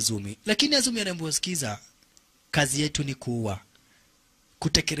wetu Azumi. Lakini Azumi anamwosikiza, kazi yetu ni kuua.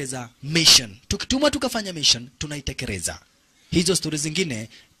 Kutekeleza mission. Tukitumwa tukafanya mission, tunaitekeleza. Hizo stori zingine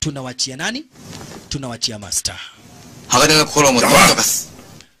tunawachia nani? Tunawachia master. 鋼の心を持って溶かす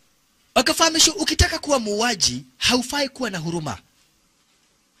Wakafahamishwa ukitaka kuwa muuaji haufai kuwa na huruma.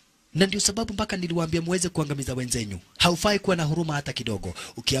 Na ndio sababu mpaka niliwaambia muweze kuangamiza wenzenyu. Haufai kuwa na huruma hata kidogo.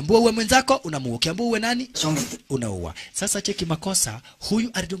 Ukiambiwa uwe mwenzako unamuua, ukiambiwa uwe nani? Unaua. Sasa cheki makosa, huyu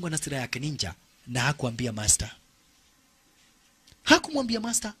alidungwa na silaha yake ninja na hakuambia master. Hakumwambia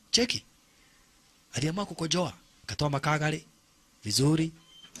master, cheki. Aliamua kukojoa, akatoa makagale vizuri.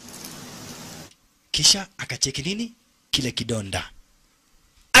 Kisha akacheki nini? Kile kidonda.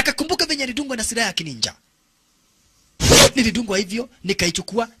 Akakumbuka venye alidungwa na silaha ya kininja. Nilidungwa hivyo,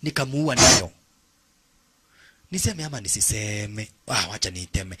 nikaichukua, nikamuua nayo. Niseme ama nisiseme? Wacha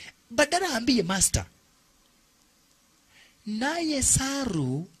niiteme. Badala aambie master. Naye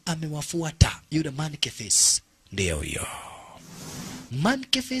Saru amewafuata yule Monkey Face. Ndio hiyo.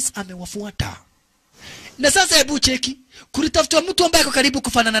 Monkey Face amewafuata. Na sasa hebu cheki, kulitafutwa mtu ambaye ako karibu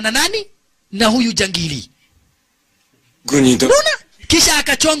kufanana na nani? Na huyu jangili. Unaona? Kisha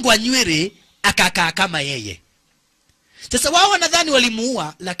akachongwa nywele, akakaa kama yeye. Sasa wao wanadhani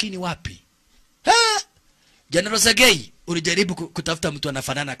walimuua, lakini wapi? General Sergei, ulijaribu kutafuta mtu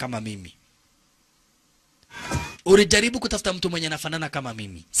anafanana kama mimi. Ulijaribu kutafuta mtu mwenye anafanana kama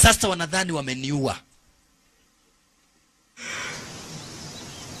mimi. Sasa wanadhani wameniua.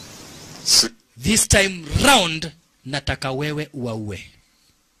 This time round nataka wewe uwaue.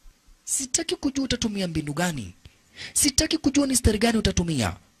 Sitaki kujua utatumia mbinu gani. Sitaki kujua ni stari gani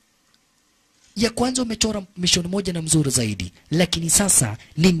utatumia. Ya kwanza umechora mission moja na mzuri zaidi, lakini sasa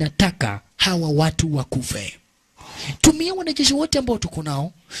ninataka hawa watu wakufe. Tumia wanajeshi wote ambao tuko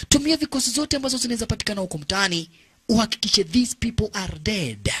nao, tumia vikosi zote ambazo zinaweza patikana huko mtaani, uhakikishe these people are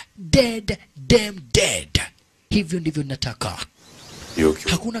dead. Dead, damn dead. Hivyo ndivyo ninataka.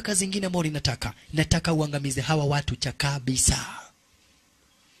 Hakuna kazi nyingine ambayo ninataka. Nataka uangamize hawa watu cha kabisa.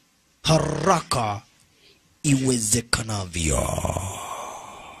 Haraka iwezekanavyo.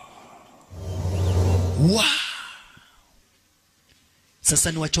 Wow.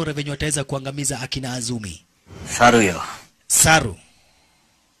 Sasa ni wachore venye wataweza kuangamiza akina Azumi. Saru yo Saru.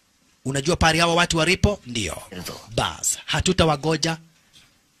 Unajua pari hawa watu waripo? Ndio. Bas, hatutawagoja.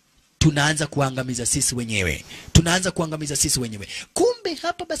 Tunaanza kuangamiza sisi wenyewe. Tunaanza kuangamiza sisi wenyewe. Kumbe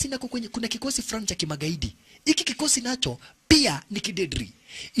hapa basi nako kuna kikosi fulani cha kimagaidi. Hiki kikosi nacho pia ni kidedri.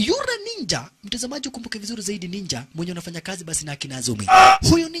 Yura ninja, mtazamaji ukumbuke vizuri zaidi ninja mwenye unafanya kazi basi na akina Azumi.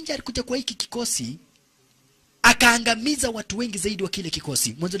 Huyo ninja alikuja kwa hiki kikosi akaangamiza watu wengi zaidi wa kile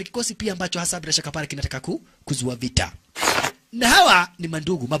kikosi. Mwanzo ni kikosi pia ambacho hasa bila shaka pale kinataka kuzua vita. Na hawa ni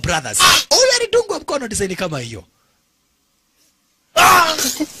mandugu, my brothers. Huyo alidungwa mkono design kama hiyo.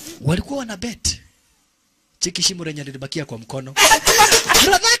 Walikuwa wana bet. Cheki shimo lenye lilibakia kwa mkono.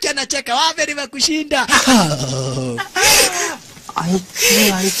 Brother anacheka, wapi nimekushinda.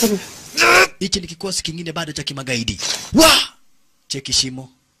 Hichi ni kikosi kingine bado cha kimagaidi. Cheki shimo.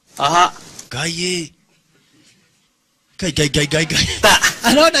 Gaye. Gai.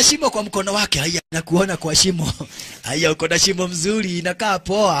 Anaona shimo kwa mkono wake. Haya, nakuona kwa shimo. Haya, uko na shimo mzuri, inakaa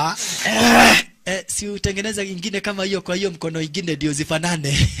poa. Si utengeneza ingine kama hiyo kwa hiyo mkono ingine ndio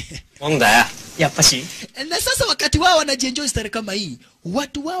zifanane. Onda ya pashi. Na sasa wakati wao wanajienjoy stare kama hii,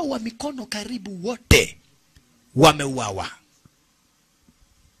 watu wao wa mikono karibu wote wameuawa.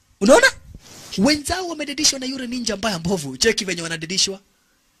 Unaona? Wenzao wamededishwa na yule ninja mbaya mbovu. Cheki venye wanadedishwa.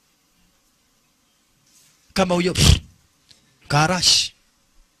 Kama huyo Karash.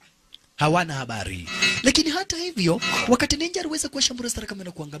 Hawana habari. Lakini hata hivyo, wakati ninja aliweza kuwashambulia stare kama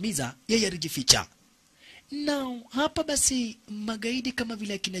na kuangamiza, yeye alijificha. Now, hapa basi magaidi kama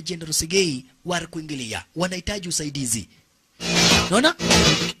vile akina General Sergei kuingilia, wanahitaji usaidizi. Unaona?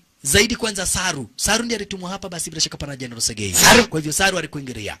 Zaidi kwanza Saru. Saru ndiye alitumwa hapa basi bila shaka pana General Sergei. Kwa hivyo Saru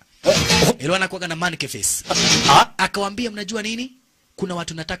alikuingilia. Ile anakuwa na Monkey Face. Akawaambia mnajua nini? Kuna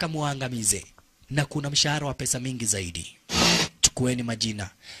watu nataka muangamize na kuna mshahara wa pesa mingi zaidi. Chukueni majina.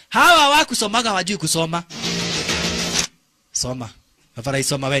 Hawa hawakusomaga hawajui kusoma. Soma. Afadhali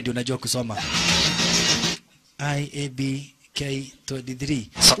soma wewe ndio unajua kusoma. IAB K23.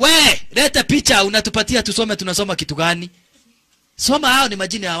 We, leta picha unatupatia tusome, tunasoma kitu gani? Soma, hao ni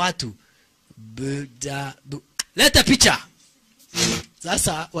majina ya watu. Leta picha.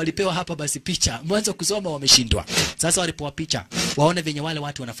 Sasa walipewa hapa basi picha. Mwanzo kusoma wameshindwa. Sasa walipewa picha. Waone venye wale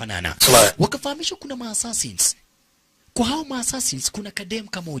watu wanafanana. Wakafahamishwa kuna ma-assassins. Kwa hao ma-assassins kuna kadem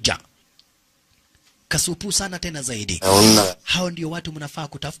kamoja. Kasupu sana tena zaidi. Hao ndio watu mnafaa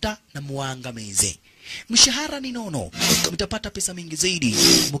kutafuta na muangamize. Mshahara ni nono. Mtapata pesa mingi zaidi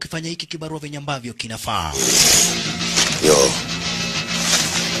mkifanya hiki kibarua venye ambavyo kinafaa. Yo.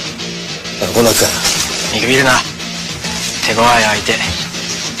 Nakonaka. Nikibiri na. Tegowai aite.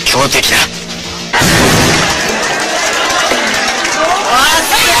 Kyoteki da.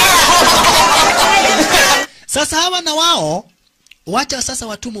 Sasa hawa na wao wacha sasa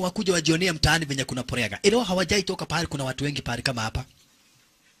watumu wakuja wajionea mtaani venye kuna porega. Ilo hawajai toka pahali kuna watu wengi pahali kama hapa.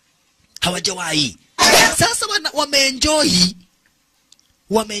 Hawajawahi. Sasa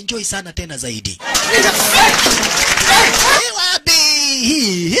wameenjoy sana tena zaidi.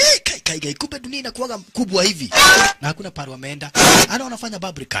 Kai kumbe dunia inakuwa kubwa hivi. Na hakuna pahali wameenda. Ana wanafanya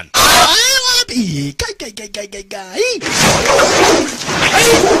Barbican. Kai.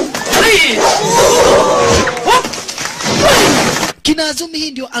 Kina Azumi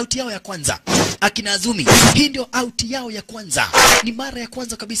hii ndio out yao ya kwanza. Akina Azumi hii ndio out yao ya kwanza. Ni mara ya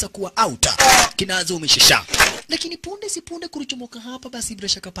kwanza kabisa kuwa out. Kina Azumi shisha. Lakini punde si punde kulichomoka hapa basi bila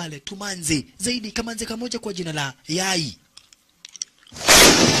shaka pale tumanze zaidi kama nzeka moja kwa jina la Yai.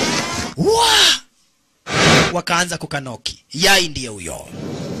 Wakaanza kukanoki. Yai ndiye huyo.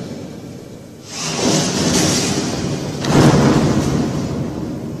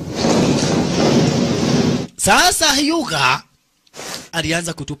 Sasa Hyuga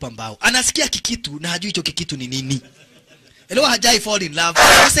alianza kutupa mbao. Anasikia kikitu na hajui hicho kikitu ni nini. Elewa hajai fall in love.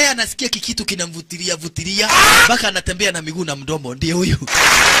 Sasa yeye anasikia kikitu kinamvutilia mpaka anatembea na miguu na mdomo. Ndiye huyu.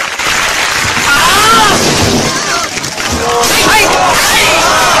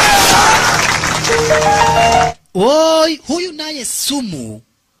 Oi, huyu naye sumu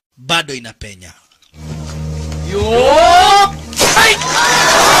bado inapenya.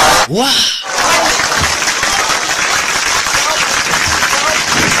 Wow.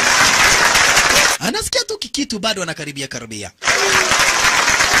 Anasikia tu kikitu bado anakaribia.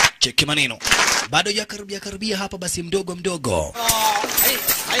 Cheki maneno. Bado ya karibia hapa basi mdogo.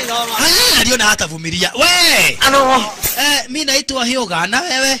 Aliona hata vumilia. We! Mimi naitwa Hyuga na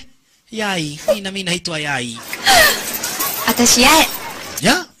wewe? Yai. Mimi naitwa Yai. Atashi Yai.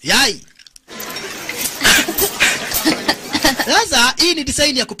 Yai. Sasa hii ni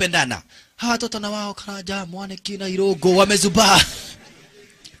design ya kupendana. Hawa watoto na wao karaja mwane kina irogo wamezubaa.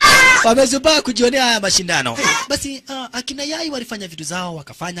 Wamezubaa kujionea haya mashindano. Basi akina Yai walifanya vitu zao,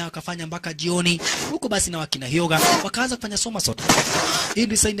 wakafanya mpaka jioni. Huko basi na wakina Hyuga wakaanza kufanya somersault. Hii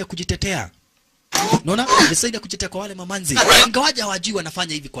ni sign ya kujitetea. Unaona? Ni sign ya kujitetea kwa wale mamanzi. Ingawaje hawajui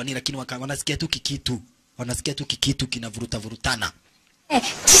wanafanya hivi kwa nini, lakini wanasikia tu kikitu. Wanasikia tu kikitu kinavurutana.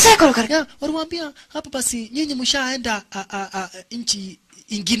 Waliwaambia hapa basi nyinyi mshaenda nchi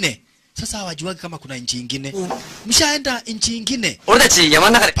ingine. Sasa hawajuagi kama kuna nchi ingine. Mshaenda nchi ingine.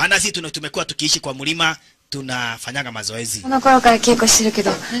 Pana sisi tumekuwa tukiishi kwa mlima, tunafanyaga mazoezi.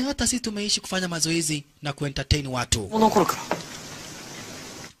 Hata sisi tumeishi kufanya mazoezi na kuentertain watu.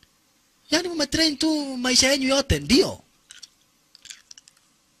 Yaani mmetrain tu maisha yenu yote, ndio?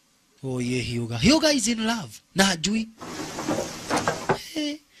 Oh yeah, Hyuga is in love. Na hajui.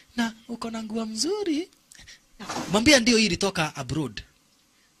 Na uko na nguo mzuri. Mwambia ndio hii ilitoka abroad.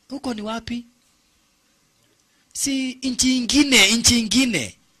 Huko ni wapi? Si nchi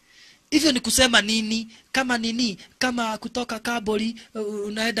ingine. Hivyo ni kusema nini? Kama kutoka Kaboli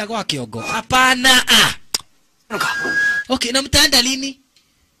unaenda kwa Kyogo. Hapana. Okay, na mtaenda lini?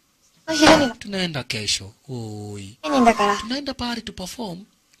 Tunaenda kesho. Oi. Tunaenda pale tu perform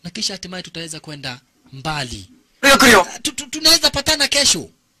na kisha hatimaye tutaweza kwenda mbali. Tunaweza patana kesho.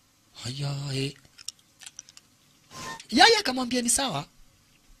 Haya. Yaya akamwambia ni sawa.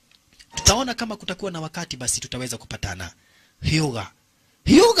 Tutaona kama kutakuwa na wakati basi tutaweza kupatana.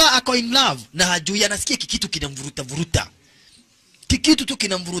 Hyuga ako in love na hajui, anasikia kikitu kinamvuruta. Kikitu tu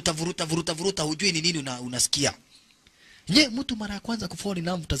kinamvuruta, hujui ni nini unasikia. Mtu mara ya kwanza kufall in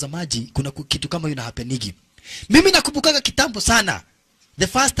love, mtazamaji, kuna kitu kama hiyo na happenigi. Mimi nakumbukaga kitambo sana. The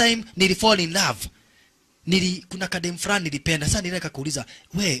first time nilifall in love. Kuna kadem fulani nilipenda. Sasa nileka kuuliza,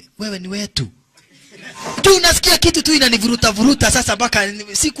 wewe ni wetu? Tu unasikia kitu tu inanivuruta sasa mpaka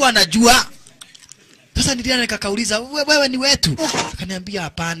sikuwa najua. Sasa niliana nikakauliza, wewe ni wetu? Akaniambia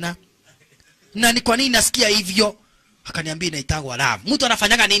hapana. Na ni kwa nini nasikia hivyo? Akaniambia inaitagwa love. Mtu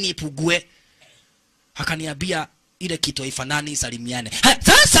anafanyaga nini ipugue? Akaniambia ile kitu haifanani, salimiane. Ha,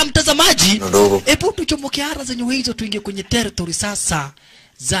 sasa mtazamaji, hebu tuchomoke ara zenye hizo tuingie kwenye territory sasa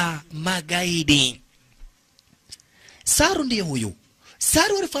za magaidi. Saru ndiye huyu.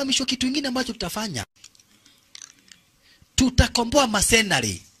 Saru alifahamishwa kitu kingine ambacho tutafanya. Tutakomboa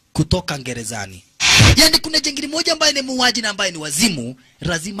masenari kutoka gerezani. Yaani kuna jengili moja ambaye ni muuaji na ambaye ni wazimu,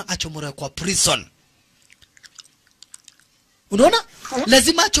 lazima achomolewe kwa prison. Unaona?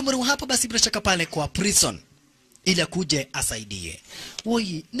 Lazima achomolewe hapa basi bila shaka pale kwa prison ili akuje asaidie.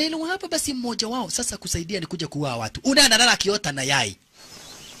 Woi, neno hapa basi mmoja wao sasa kusaidia ni kuja kuua watu. Unaanalala kiota na yai.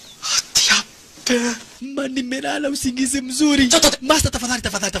 Mani melala usingizi mzuri. Master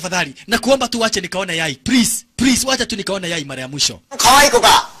tafadhali. Na kuomba tu wache nikaona yai. Please wacha tu nikaona yai mara ya mwisho.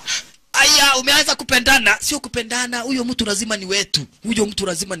 Aya, umeanza kupendana. Sio kupendana, huyo mtu lazima ni wetu.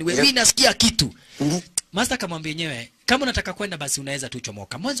 Mimi nasikia kitu. Master kamwambia yenyewe, kama unataka kwenda basi unaweza tu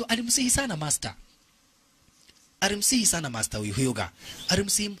chomoka. Mwanzo alimsihi sana Master. Huyu Hyuga.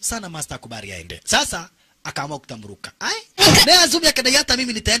 Alimsihi sana Master kubali aende. Sasa akaamua kutamburuka. Na azumi akadai hata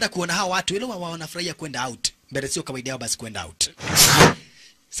mimi nitaenda kuona hao watu ile wanafurahia kwenda out. Mbele sio kawaida yao basi kwenda out.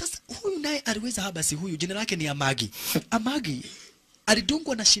 Sasa huyu naye aliweza basi huyu jina lake ni Amagi. Amagi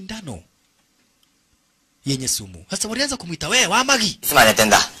alidungwa na shindano yenye sumu. Sasa walianza kumuita wewe Amagi. Sema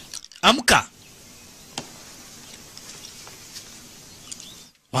netenda. Amka.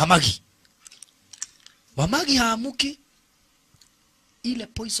 Wamagi haamuki. Ile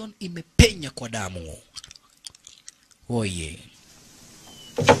poison imepenya kwa damu. Oye.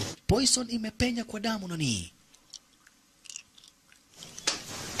 Poison imepenya kwa damu nani?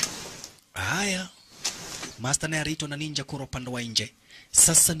 Haya. Master naye aliitwa na ninja kura upande wa nje.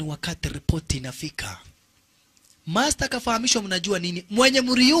 Sasa ni wakati ripoti inafika. Master kafahamishwa mnajua nini? Mwenye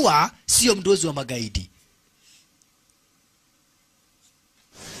mriua sio mdozi wa magaidi.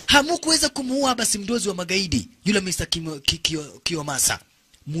 Hamukuweza kumuua basi mdozi wa magaidi. Yule Mr. Kiyomasa.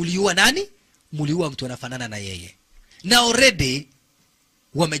 Muliua nani? Muliua mtu anafanana na yeye. Na already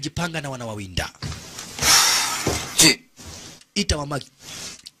wamejipanga na wanawawinda. Ita Wamagi.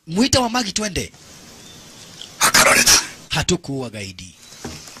 Muita Wamagi twende. Hakarareta. Hatukuua gaidi.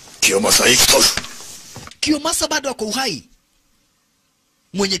 Kiyomasa ikitoru. Kiyomasa bado ako uhai.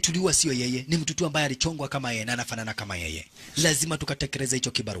 Mwenye tuliua sio yeye, ni mtu tu ambaye alichongwa kama yeye na anafanana kama yeye. Lazima tukatekeleza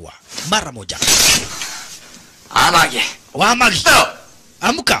hicho kibarua mara moja. Wamagi.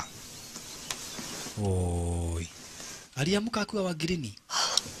 Amka. Oi. Aliamka akiwa wagirini.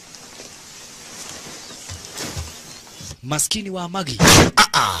 Maskini wa Amagi.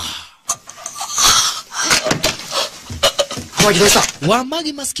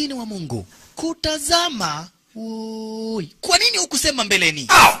 Wamagi maskini wa Mungu. Kutazama. Oi. Kwa nini hukusema mbeleni?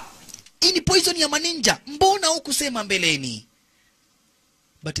 Hii ni poison ya maninja. Mbona hukusema mbeleni?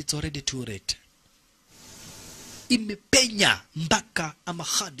 But it's already too late. Imepenya mpaka ama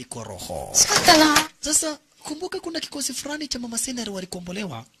hadi kwa roho. Sasa kumbuka kuna kikosi fulani cha mama senari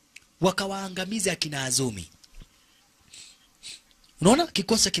walikombolewa wakawaangamiza akina Azumi. Unaona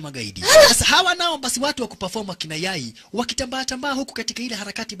kikosi cha kimagaidi. Sasa hawa nao basi watu wa kuperform akina yai wakitambaa huku katika ile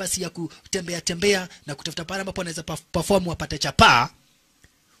harakati basi ya kutembea na kutafuta pale ambapo wanaweza perform wapate chapa.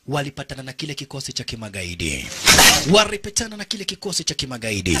 Walipatana na kile kikosi cha kimagaidi. Walipatana na kile kikosi cha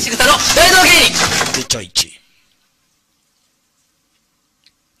kimagaidi.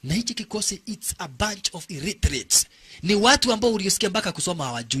 Na hichi kikosi it's a bunch of illiterates. Ni watu ambao uliosikia mpaka kusoma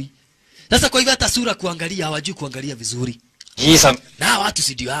hawajui. Sasa kwa hivyo hata sura kuangalia hawajui kuangalia vizuri. Na watu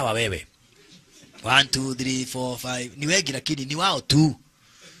si ndio hawa wewe. 1 2 3 4 5 ni wengi lakini ni wao tu.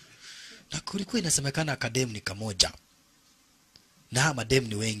 Na kulikuwa inasemekana academy ni kamoja. Na madem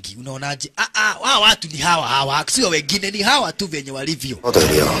ni wengi. Unaonaje? Hawa watu ni hawa. Sio wengine ni hawa tu venye walivyo.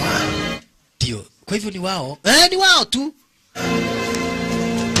 Ndio. Kwa hivyo ni wao. Ni wao tu.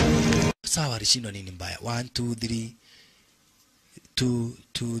 Sawa alishindwa nini mbaya? 1 2 3 2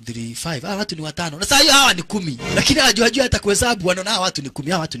 3 5. Watu ni watano. Na sasa hiyo hawa ni 10. Lakini hawajua hata kuhesabu wanaona hawa watu ni 10,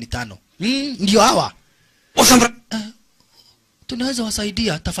 hawa watu ni 5. Ndio hawa. Tunaweza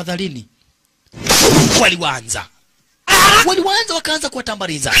wasaidia tafadhalini. Walianza wakaanza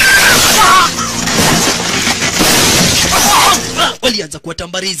kuwatambariza. Walianza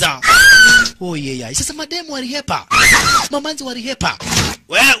kuwatambariza. Yeye. Sasa mademu walihepa. Mamanzi walihepa.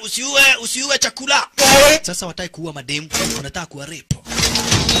 Wewe usiue chakula. Sasa wataki kuua mademu, wanataka kuwa rape.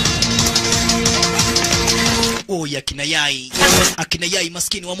 Akina yai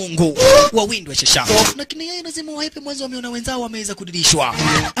maskini wa Mungu wawindwe shasha. Na akina yai lazima wahepe mwanzo wameona wenzao wameweza kudilishwa.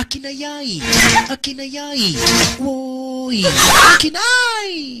 Akina yai. Akina yai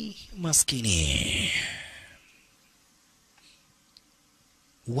maskini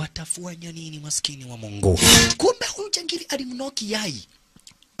watafanya nini maskini wa Mungu? Kumbe huyu jangili alimnoki Yai,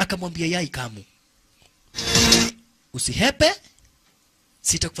 akamwambia Yai, kamu usihepe,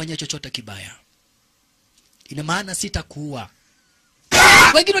 sitakufanyia chochote kibaya. Ina maana sitakuua.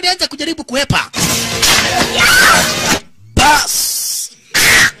 Wengine walianza kujaribu kuhepa. Bas,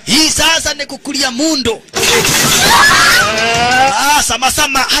 hii sasa ni kukulia mundo.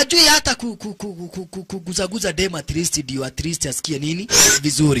 Sama hajui hata kuguzaguza demo at least asikie nini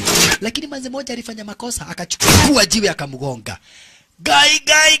vizuri. Lakini manze moja alifanya makosa, akachukua jiwe akamgonga. Gai.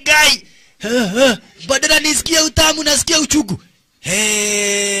 Badala nisikie utamu nasikia uchugu.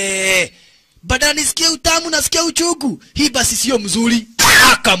 Badala nisikie utamu nasikia uchugu. Hii basi sio mzuri.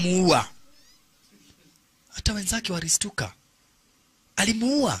 Akamuua. Hata wenzake walistuka.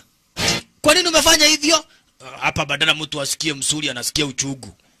 Alimuua. Kwa nini umefanya hivyo? Hapa badala mtu asikie mzuri anasikia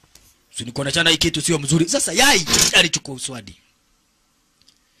uchugu. Usinikuona chana hii kitu sio mzuri. Sasa Yai alichukua uswadi.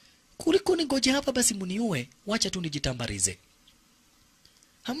 Kuliko ningoje hapa basi muniue, wacha tu nijitambarize.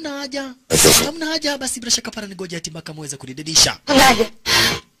 Hamna haja basi bila shaka para ningoje hatimaka muweze kunidedisha.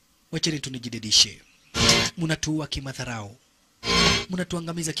 Wacheni tu nijidedishe. Mnatuua kimadharau.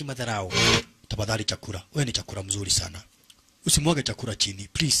 Mnatuangamiza kimadharau. Tafadhali chakula. Wewe ni chakula mzuri sana. Usimwage chakula chini,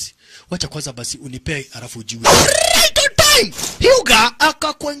 please. Wacha kwanza basi unipe alafu ujiwe. Right on time. Hyuga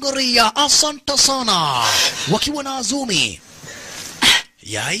akakwengoria, asante sana. Wakiwa na Azumi.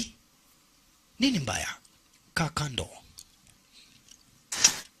 Yai? Nini mbaya? Kakando.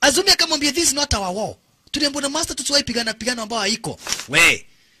 Azumi akamwambia, this is not our war. Tuliambiwa na master tusiwahi pigana ambao haiko. We.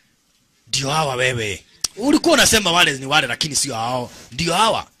 Ndio hawa wewe. Ulikuwa unasema wale ni wale lakini sio hao. Ndio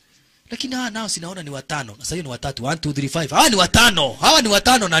hawa. Lakini nao sinaona ni watano. Sasa hiyo ni watatu. 1 2 3 5. Hawa ni watano. Hawa ni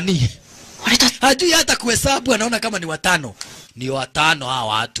watano nani? Hajui hata kuhesabu, anaona kama ni watano. Ni watano hawa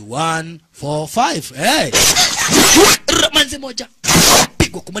watu. 1 4 5. Hey. Manze moja.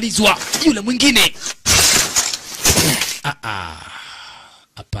 Pigwa kumalizwa. Yule mwingine.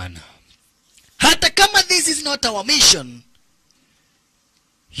 Hapana. Hata kama this is not our mission,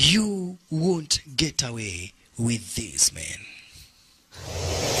 you won't get away with this, man.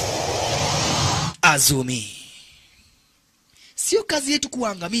 Azumi. Sio kazi yetu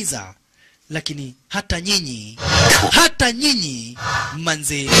kuangamiza, lakini hata nyinyi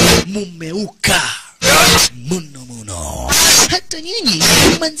manze mumeuka muno. Hata nyinyi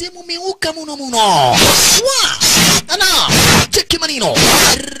manze mumeuka muno. Ana cheki manino.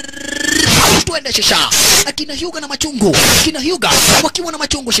 Twende shisha. Akina Hyuga na machungu. Akina Hyuga wakiwa na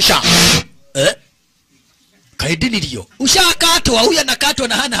machungu shisha. Kaidini ndio. Ushakatwa, huyu anakatwa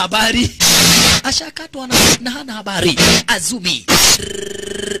na hana habari. Ashakatwa na hana habari. Azumi.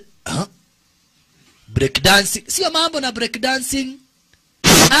 Break dancing. Sio mambo na break dancing.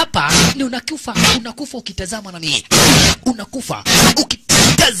 Hapa ni unakufa ukitazama nani? Unakufa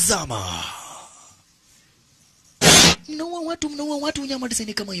ukitazama. Mnaua watu unyama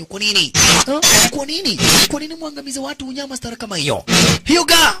design kama hiyo. Kwa nini? Kwa nini muangamize watu unyama stara kama hiyo?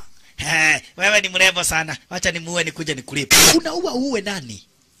 Hyuga. Wewe ni mrembo sana. Wacha nimuue nikuje nikulipe. Unaua uwe nani?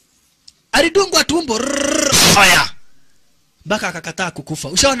 Alidungwa tumbo. Oya. Baka akakataa kukufa.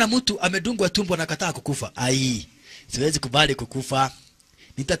 Ushaona mtu amedungwa tumbo na akataa kukufa? Ai. Siwezi kubali kukufa.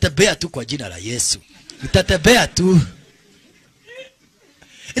 Nitatembea tu kwa jina la Yesu. Nitatembea tu.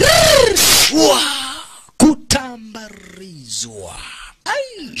 Kutambarizwa.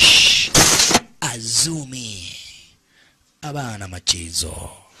 Aish. Azumi. Abana machizo.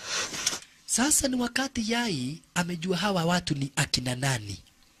 Sasa ni wakati Yai amejua hawa watu ni akina nani.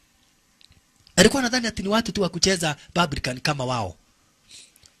 Alikuwa nadhani ati ni watu tu wa kucheza Babylon kama wao.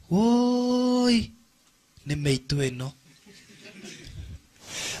 Oi, nimeitweno.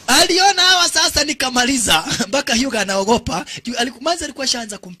 Aliona hawa sasa nikamaliza. Mpaka Hyuga anaogopa. Manza alikuwa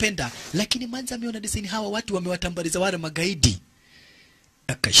shaanza kumpenda, lakini Manza ameona design hawa watu wamewatambaliza wale magaidi.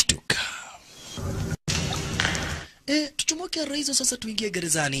 Akashtuka. Tuchomoke Raizo sasa tuingie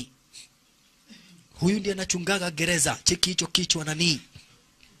gerezani. Huyu ndiye anachungaga gereza. Cheki hicho kichwa nani?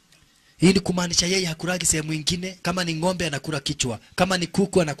 Hii ni kumaanisha yeye hakuragi sehemu nyingine. Kama ni ng'ombe anakula kichwa, kama ni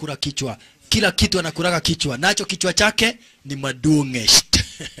kuku anakula kichwa, kila kitu anakulaga kichwa. Nacho kichwa chake ni madungest.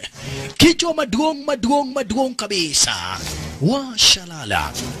 Kichwa maduong kabisa.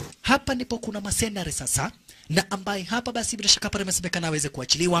 Washalala. Hapa ndipo kuna masenare sasa, na ambaye hapa basi bila shaka pale imesemekana aweze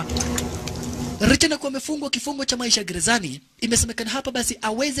kuachiliwa. Richana kwa amefungwa kifungo cha maisha gerezani, imesemekana hapa basi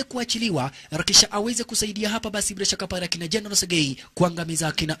aweze kuachiliwa, kisha aweze kusaidia hapa basi bila shaka pale kina General Segei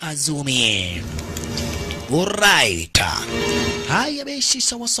kuangamiza kina Azumi. Alright. Haya beshi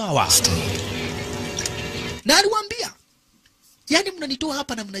sawa. Na aliwaambia, yani mnanitoa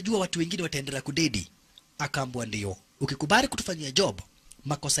hapa na mnajua watu wengine wataendelea kudedi. Akaambwa ndio. Ukikubali kutufanyia job,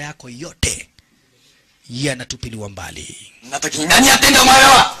 makosa yako yote yanatupiliwa mbali.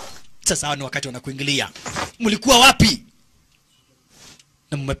 Sasa ni wakati wanakuingilia. Mlikuwa wapi?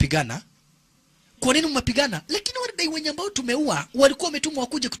 Na mmepigana? Kwa nini mmepigana? Lakini wale wenye ambao tumeua walikuwa wametumwa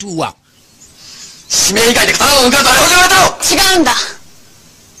wakuje kutuua. 指名以外で刀を抜かれたら俺はだろ。違うんだ。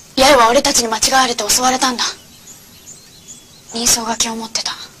八重は俺たちに間違われて襲われたんだ。人相書きを持って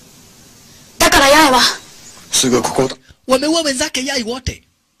た。だから八重はすぐここだ。 Wameua wenzake Yai wote.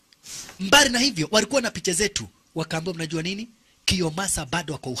 Mbali na hivyo walikuwa na picha zetu. Wakaambia mnajua nini? Kiyomasa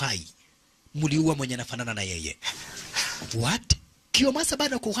bado wako uhai. Mliua mwenye anafanana na yeye. What? Kiyomasa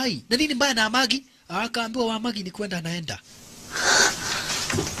bado wako uhai. Na nini mbaya na Amagi? Akaambiwa wa Amagi ni kwenda anaenda.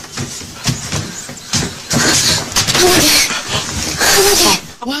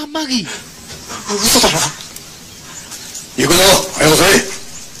 Wa Amagi. Yuko no, hayo sai.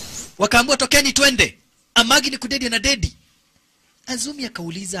 Wakaambiwa tokeni twende. Amagi ni kudedi na dedi. Azumi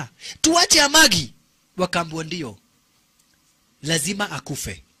akauliza, tuache Amagi? Wakaambiwa ndio. Lazima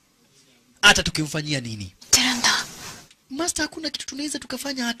akufe. Hata tukimfanyia nini? Teranda. Master, hakuna kitu tunaweza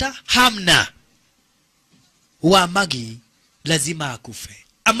tukafanya hata hamna. Wa Amagi lazima akufe.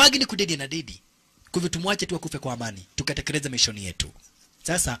 Amagi ni kudedi na dedi. Kwa hivyo tumwache tu akufe kwa amani. Tukatekeleza mishoni yetu.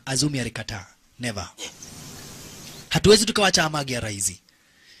 Sasa Azumi alikataa. Never. Hatuwezi tukawacha Amagi ya raizi.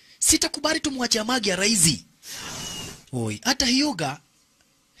 Sitakubali tumwache Amagi ya raizi. Oi, hata Hyuga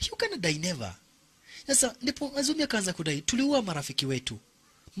na dai never. Sasa ndipo Azumi akaanza kudai tuliua marafiki wetu,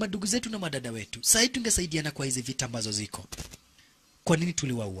 madugu zetu na madada wetu. Sasa tungesaidiana kwa hizi vita ambazo ziko. Kwa nini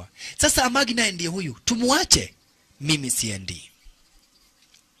tuliwaua? Sasa Amagi naye ndiye huyu. Tumuache? Mimi siendi.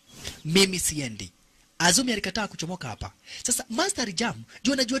 Mimi siendi. Azumi alikataa kuchomoka hapa. Sasa Master alijam,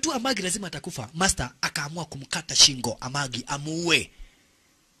 juu anajua tu Amagi lazima atakufa. Master akaamua kumkata shingo Amagi amuue.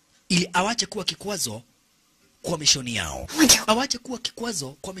 Ili awache kuwa kikwazo kwa mishoni yao. Awache kuwa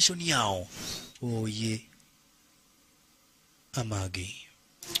kikwazo kwa mishoni yao. Oh ye. Amagi.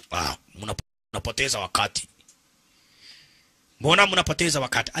 Wow, mnapoteza wakati. Mbona mnapoteza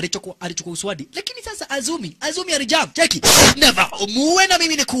wakati? Alichukua uswadi. Lakini sasa Azumi alijam. Cheki. Never. Muue na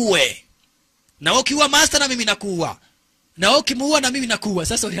mimi nikuue. Na ukiua Master na mimi nakuua. Na ukimuua na mimi nakuua.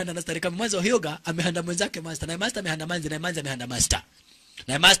 Sasa ulianda na starika mwanzo Hyuga amehanda mwenzake Master. Na Master amehanda Manzi na Manzi amehanda Master.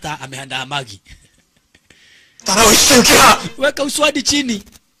 Na Master amehanda Amagi. Weka uswadi chini.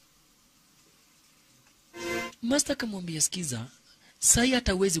 Master kamwambia sikiza, sai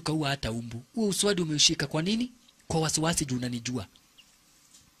hata uwezi ukaua hata umbu. Huo uswadi umeushika kwa nini? Kwa wasiwasi juu unanijua.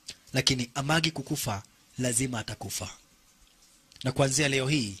 Lakini Amagi kukufa lazima atakufa. Na kuanzia leo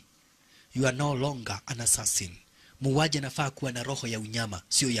hii you are no longer an assassin. Muuaji anafaa kuwa na roho ya unyama,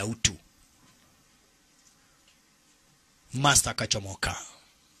 sio ya utu. Master akachomoka.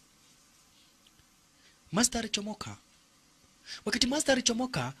 Master alichomoka. Wakati Master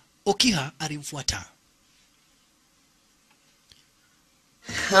alichomoka, Okiha alimfuata.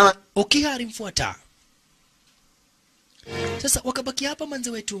 Okiha alimfuata. Sasa wakabaki hapa manze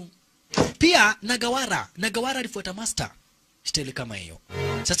wetu. Pia Nagawara alifuata Master. Steli kama hiyo.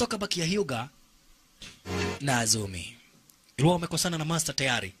 Sasa wakabaki Hyuga na Azumi. Ilikuwa wamekosana na Master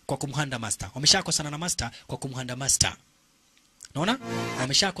tayari kwa kumhanda Master. Wameshakosana na Master kwa kumhanda Master. Naona?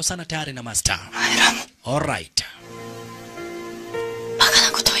 Wameshakosana tayari na Master. All right. Baka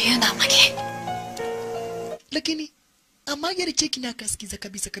na kuto yuna Amagi. Lakini Amagi alicheki na akasikiza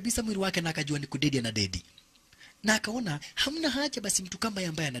kabisa mwili wake na akajua ni kudedi na dedi. Na akaona hamna haja basi mtu kama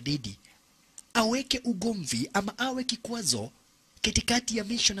ambaye ana dedi aweke ugomvi ama awe kikwazo katikati ya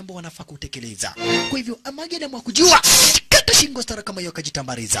mission ambayo wanafaa kutekeleza. Kwa hivyo Amagi aliamua kujua kata shingo stara kama hiyo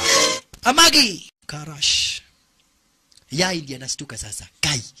akajitambariza. Amagi Karash. Yai ndiye anastuka sasa.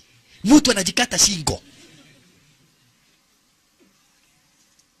 Kai. Mtu anajikata shingo.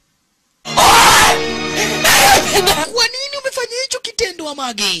 Kwa nini umefanya hicho kitendo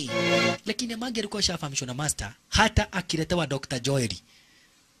Amagi? Lakini Amagi alikuwa ashafahamishwa na Master hata akiletewa Dr. Joeli.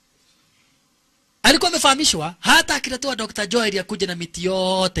 Alikuwa amefahamishwa hata akiletewa Dr. Joeli akuje na miti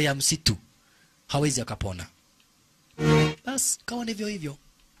yote ya msitu hawezi akapona. Bas kawa ndivyo hivyo.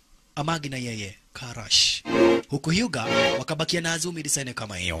 Amagi na yeye Karash. Huku Hyuga wakabakia na Azumi design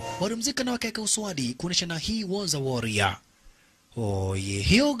kama hiyo. Walimzika na wakaeka uswadi kuonesha na he was a warrior. Oh ye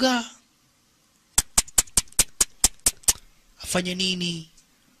Hyuga afanye nini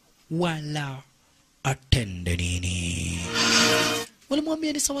wala atende nini.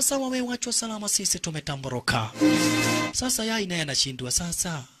 Walimwambia ni sawa sawa, wamewachwa salama, sisi tumetamboroka. Sasa Yai naye anashindwa,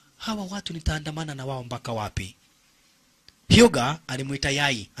 sasa hawa watu nitaandamana na wao mpaka wapi? Hyuga alimuita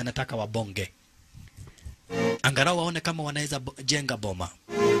Yai, anataka wabonge. Angalau waone kama wanaweza jenga boma.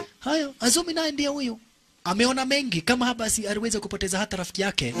 Hayo, Azumi naye ndiye huyo. ameona mengi. Kama hapa basi aliweza kupoteza hata rafiki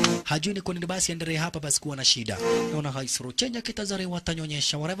yake, hajui ni kwa nini basi endelee hapa basi kuwa na shida. Naona haisuru chenye kitazari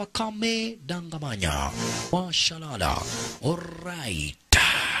watanyonyesha whatever kame dangamanya. Mashallah. Alright.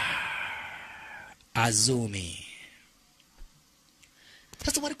 Azumi.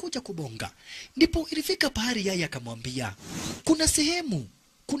 Sasa walikuja kubonga. Ndipo ilifika pahali yeye akamwambia, kuna sehemu,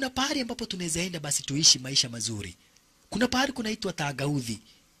 kuna pahali ambapo tunaweza enda basi tuishi maisha mazuri. Kuna pahali kunaitwa Tagaudhi,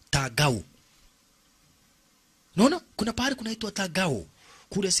 Tagau. Unaona? Kuna pahali kunaitwa Tagau,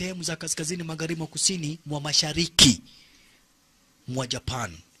 kule sehemu za kaskazini magharibi kusini mwa mashariki mwa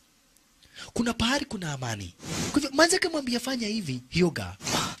Japan. Kuna pahali kuna amani. Kwa hivyo manze kamwambia fanya hivi, Hyuga,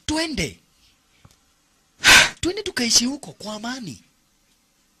 twende tukaishi huko kwa amani.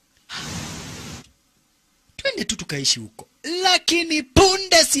 Twende tu tukaishi huko. Lakini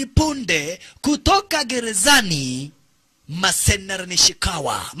punde si punde kutoka gerezani Masenara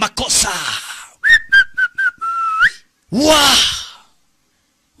Nishikawa makosa.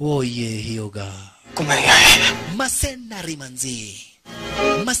 Oye Hyuga. Masenari manzi.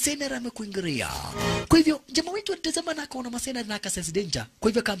 Masenari amekuingiria. Kwa hivyo jamaa wetu alitazama na akaona Masenari na akasense danger. Kwa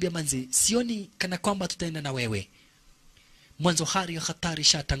hivyo akaambia manzi, sioni kana kwamba tutaenda na wewe. Mwanzo hali ya hatari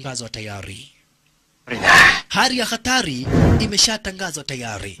ishatangazwa tayari. Hali ya hatari imeshatangazwa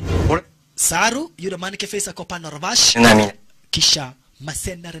tayari. Saru yule manike face kwa pano Ravash. Kisha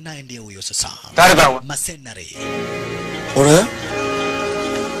Masenari naye ndiye huyo sasa. Masenari. Ore?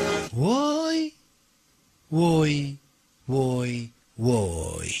 Woi.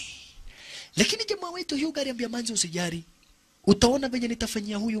 Lakini jamaa wetu Hyuga aliambia manzi, usijari. Utaona venye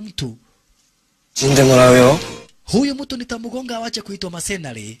nitafanyia huyu mtu. Jinde morao. Huyu mtu nitamugonga awache kuitwa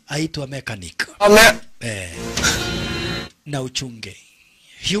Masenari, aitwa mechanic. Na uchunge.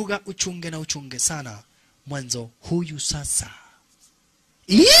 Hyuga uchunge sana. Mwanzo huyu sasa.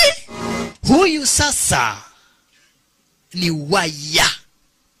 Huyu sasa ni waya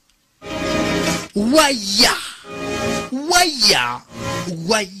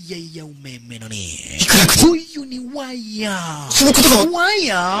ya umeme nani. Huyu ni waya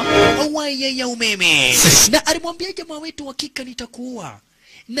ya umeme. Na alimwambia jamaa wetu, hakika nitakuwa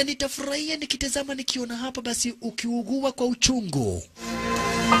na nitafurahia nikitazama nikiona hapa basi ukiugua kwa uchungu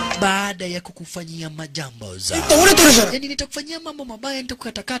baada ya kukufanyia majambo za. Yani nitakufanyia mambo mabaya,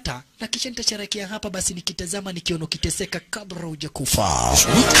 nitakukatakata na kisha nitasherekea hapa basi nikitazama nikiona ukiteseka kabla hujakufa.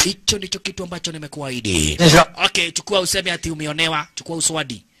 Hicho ndicho kitu ambacho nimekuahidi. Okay, chukua useme ati umeonewa, chukua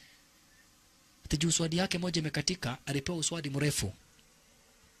uswadi. Ati uswadi yake moja imekatika, alipewa uswadi mrefu.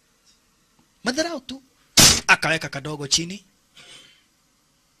 Madharau tu. Akaweka kadogo chini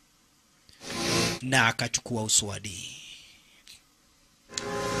na akachukua uswadi.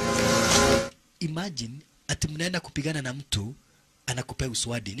 Imagine ati mnaenda kupigana na mtu anakupea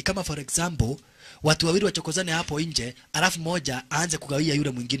uswadi. Ni kama for example watu wawili wachokozane hapo nje, alafu moja aanze kugawia yule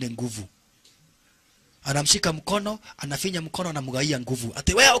mwingine nguvu. Anamshika mkono, anafinya mkono, anamgawia nguvu.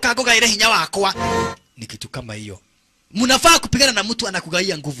 Ati wewe ukagoga ile hinya wakwa. Ni kitu kama hiyo. Mnafaa kupigana na mtu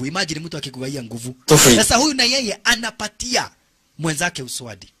anakugawia nguvu. Imagine mtu akikugawia nguvu. Sasa huyu na yeye anapatia mwenzake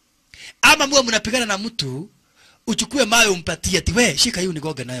uswadi. Ama mwe mnapigana na mtu, uchukue mawe umpatie, ati wewe shika hiyo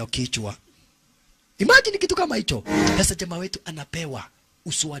nigoge nayo kichwa. Imagine kitu kama hicho. Sasa jamaa wetu anapewa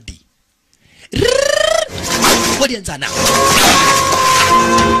uswadi. Walianzana.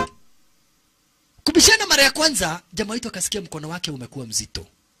 Kubishana mara ya kwanza, jamaa wetu akasikia mkono wake umekuwa mzito.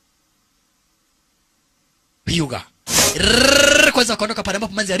 Hyuga. Kwanza akaondoka pale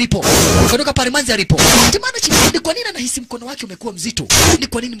ambapo manzi alipo. Akaondoka pale manzi alipo. Jamaa ni kwa nini anahisi mkono wake umekuwa mzito? Ni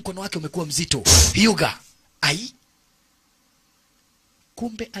kwa nini mkono wake umekuwa mzito? Hyuga. Ai.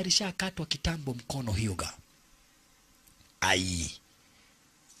 Kumbe alishakatwa kitambo mkono Hyuga. Ai.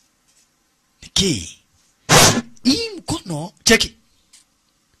 Niki. Hii mkono, cheki.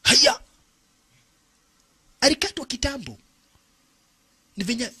 Haya. Alikatwa kitambo. Ni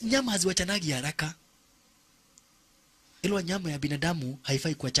venye nyama haziwachanagi haraka. Ilo nyama ya binadamu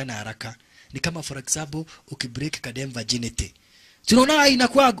haifai kuachana haraka. Ni kama for example ukibreak kadem virginity. Tunaona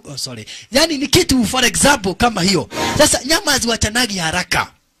inakuwa yani ni kitu for example kama hiyo. Sasa nyama haziwachanagi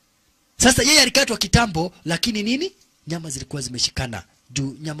haraka. Sasa yeye alikatwa kitambo, lakini nini? Nyama zilikuwa zimeshikana.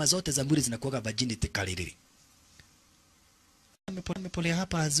 Juu nyama zote za mwili zinakuwa virginity kalili. Amepolea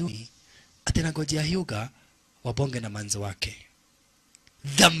hapa Azumi. Atena ngojea Hyuga wabonge na manzo wake.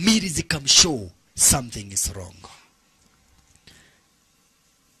 Dhamiri zikamshow something is wrong.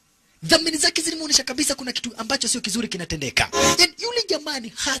 Dhamiri zake zilimuonesha kabisa kuna kitu ambacho sio kizuri kinatendeka. Yani yule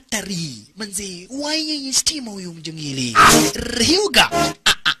jamani hatari. Manzi, waye stima huyu mjungili. Hyuga.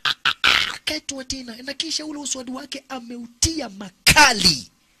 Katwa tena. Na kisha ule uswadi wake ameutia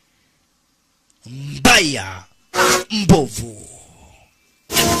makali. mbaya mbovu.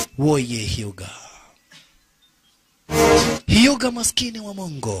 Woye Hyuga. Hyuga maskini wa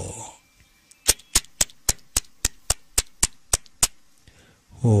Mungu.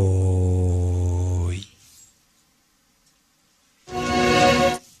 Oi.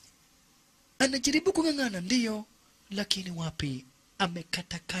 Anajaribu kung'ang'ana ndiyo, lakini wapi,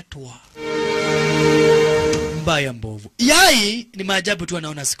 amekatakatwa. Mbaya mbovu. Yai ni maajabu tu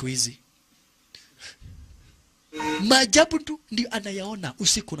anaona siku hizi. Maajabu tu ndio anayaona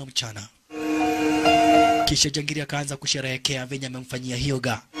usiku na mchana. Kisha jangiri akaanza kusherehekea venye amemfanyia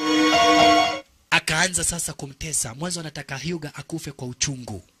Hyuga. Akaanza sasa kumtesa. Mwanzo anataka Hyuga akufe kwa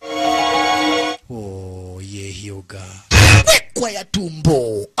uchungu. Oh, ye Hyuga. Kwa ya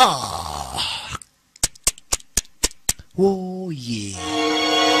tumbo. Oh, ye.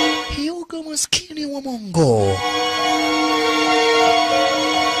 Hyuga maskini wa Mungu.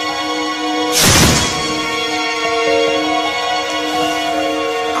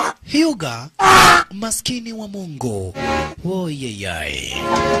 Hyuga maskini wa Mungu. Oh, ye yai.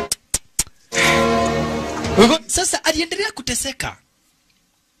 Sasa aliendelea kuteseka.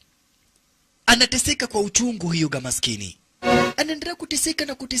 Anateseka kwa uchungu Hyuga maskini. Anaendelea kuteseka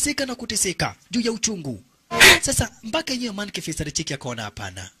na kuteseka na kuteseka juu ya uchungu. Sasa mpaka yenyewe manke Fisari Chiki akaona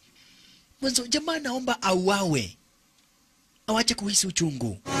hapana. Mwanzo jamaa naomba auawe. Awache kuhisi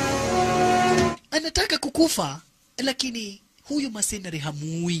uchungu. Anataka kukufa lakini huyu masenari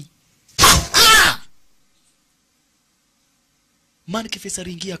hamuui. Manke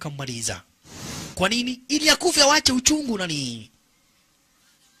Fisari ingia akamaliza. Kwa nini? Ili akufe awache uchungu nani?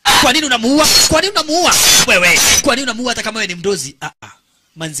 Kwa nini unamuua? Kwa nini unamuua? Wewe, kwa nini unamuua hata kama wewe ni mdozi?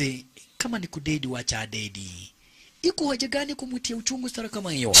 Manze, kama ni kudedi wacha adedi. Iko haja gani kumwitia uchungu sana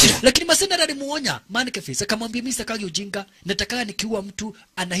kama hiyo? Lakini Masenari alimuonya Manke Fisari akamwambia mimi sitaki ujinga, nataka nikiua mtu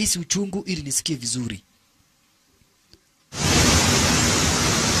anahisi uchungu ili nisikie vizuri.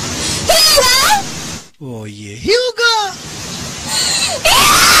 Oh yeah, Hyuga!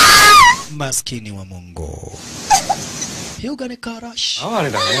 Maskini wa Mungu. Hyuga ni karash.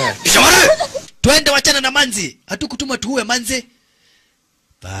 Twende wachana na manzi. Hatukutuma tuue manze.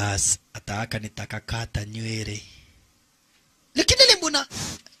 Bas, ataka nitakakata nywele. Lakini mbona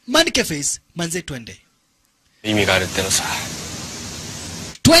Manke Face manze twende.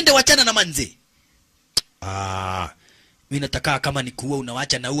 Twende wachana na manze. Mimi nataka kama ni kuua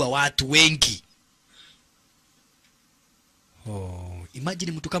unawacha na ua watu wengi.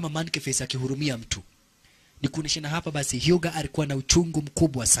 Imagine mtu kama Manke Face akihurumia mtu. Nikuonesha na hapa basi Hyuga alikuwa na uchungu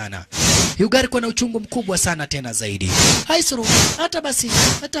mkubwa sana. Hyuga alikuwa na uchungu mkubwa sana tena zaidi. Haisuru, hata basi,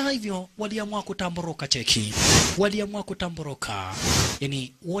 hata hivyo waliamua kutamboroka cheki. Waliamua kutamboroka.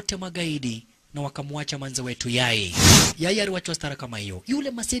 Yani wote magaidi na wakamwacha manze wetu Yai. Yai aliwachwa stara kama hiyo.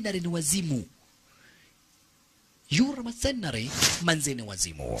 Yule Masenari ni wazimu. Yule Masenari manze ni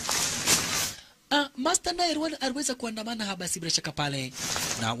wazimu. Master naye aliweza kuandamana hapa basi bila shaka pale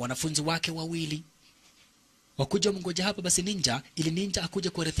na wanafunzi wake wawili. Wakuja mngoja hapa basi ninja, ili ninja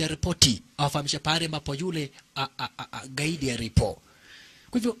akuja kuletea ripoti. Awafahamisha pale mapo yule gaidi ya ripo.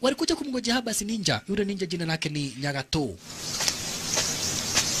 Kwa hivyo walikuja kumngoja hapa basi ninja. Yule ninja jina lake ni Nyagato.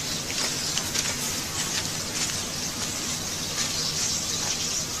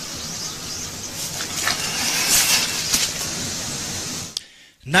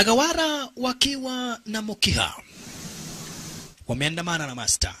 Nagawara wakiwa na Mokiha wameandamana na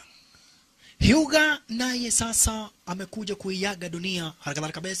Master. Hyuga naye sasa amekuja kuiaga dunia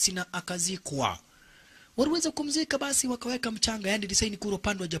haraka basi na akazikwa. Waliweza kumzika basi wakaweka mchanga, yani design kuro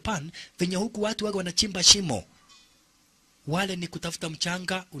pande wa Japan venye huku watu waga wanachimba shimo. Wale ni kutafuta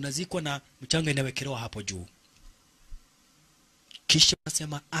mchanga, unazikwa na mchanga inawekelewa hapo juu. Kisha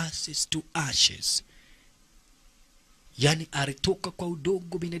nasema ashes to ashes. Yani alitoka kwa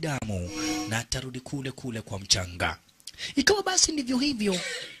udogo binadamu na atarudi kule kule kwa mchanga. Ikawa basi ndivyo hivyo.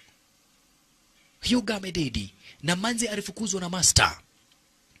 Hyuga amededi na manze alifukuzwa na Master.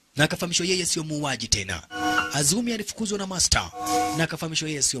 Na akafahamishwa yeye sio muuaji tena. Azumi alifukuzwa na Master na akafahamishwa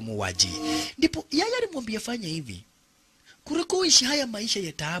yeye sio muuaji. Ndipo yeye alimwambia fanya hivi. Kuliko haya maisha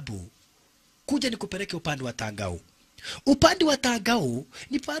ya taabu, kuja nikupeleke upande wa Tagau. Upande wa Tagau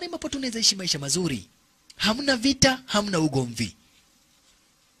ni pale ambapo tunaweza ishi maisha mazuri. Hamna vita, hamna ugomvi.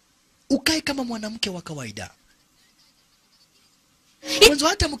 Ukae kama mwanamke wa kawaida. Mwanzo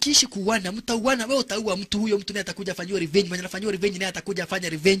hata mkiishi kuuana, mtauana, wewe utaua mtu, huyo mtu naye atakuja afanywe revenge, mwenye anafanywa revenge naye atakuja afanya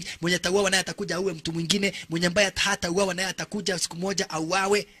revenge, mwenye atauawa naye atakuja auwe mtu mwingine, mwenye ambaye hatauawa naye atakuja siku moja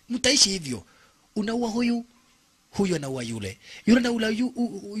auawe. Mtaishi hivyo. Unaua huyu anaua yule. Yule anaua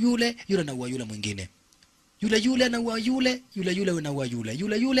yule anaua yule mwingine. Yule anaua yule anaua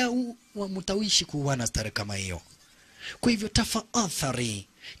yule mtawishi kuwana stare kama hiyo. Kwa hivyo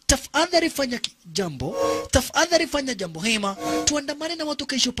tafadhali fanya jambo, tafadhali fanya jambo hema, tuandamane na watu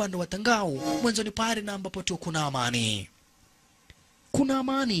kesho upande wa Tangau. Mwanzo ni pale na ambapo tu kuna amani. Kuna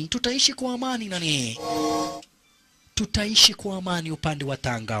amani, tutaishi kwa amani nani? Tutaishi kwa amani upande wa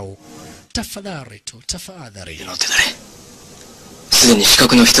Tangau. Tafadhali tu, tafadhali.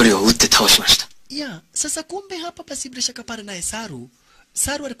 Ya, sasa kumbe hapa basi bila shaka pale naye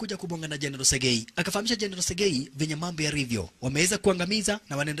Saru alikuja kubonga na General Segei. Akafahamisha General Segei venye mambo yalivyo. Wameweza kuangamiza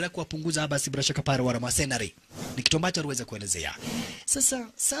na wanaendelea kuwapunguza basi bila shaka pale wala mercenary. Ni kitu ambacho aliweza kuelezea. Sasa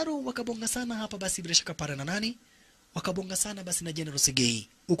Saru wakabonga sana hapa basi bila shaka pale na nani? Wakabonga sana basi na General Segei.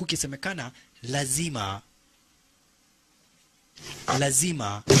 Huku kisemekana lazima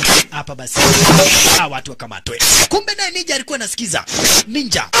hapa basi watu wakamatwe. Kumbe naye Ninja alikuwa anasikiza.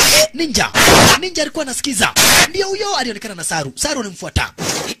 Ninja alikuwa anasikiza. Ndio huyo alionekana na Saru alimfuata.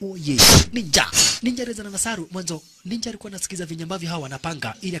 Oh yeah. Ninja rezana na Saru. Mwanzo Ninja alikuwa anasikiza vinyambavyo hawa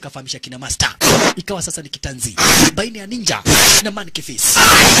wanapanga ili akafahamisha kina Master. Ikawa sasa ni kitanzi baina ya Ninja na Monkey Face.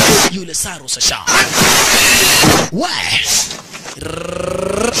 Yule Saru sasa.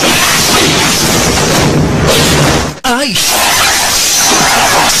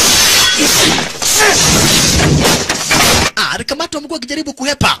 Alikamatwa mguu akijaribu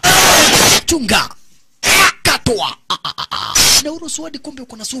kuhepa. Chunga. Katwa. Na uruswadi kumbe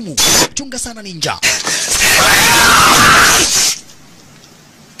uko na sumu. Chunga sana Ninja.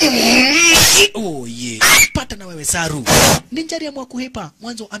 Oh yeah. Pata na wewe Saru. Ninja aliamua kuhepa.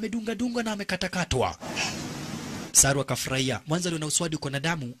 Mwanzo amedunga na amekatakatwa. Saru akafurahia. Mwanzo aliona uswadi uko na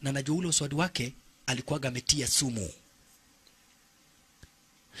damu na najua ule uswadi wake alikuwa ametia sumu.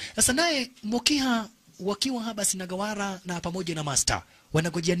 Sasa naye Mokiha wakiwa haba Sinagawara na pamoja na Master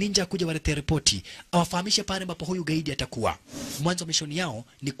wanagojea Ninja kuja walete ripoti awafahamishe pale ambapo huyu gaidi atakuwa. Mwanzo mishoni yao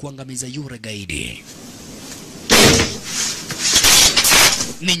ni kuangamiza yule gaidi.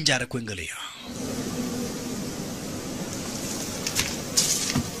 Ninja anakuangalia.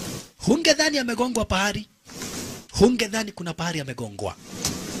 Hungedhani amegongwa pahari. Hungedhani kuna pahari amegongwa.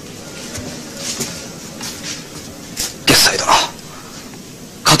 Gesaida.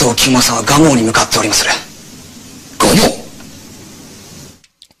 Kato Kimasa wa Gamo ni mukatte orimasu. Gamo.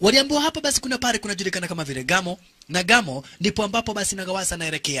 Waliambiwa hapa basi kuna pahari kunajulikana kama vile Gamo, na Gamo ndipo ambapo basi Nagawasa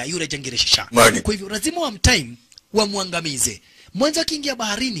anaelekea yule jangire shisha. Kwa hivyo lazima wamtime wamuangamize. Mwanzo akiingia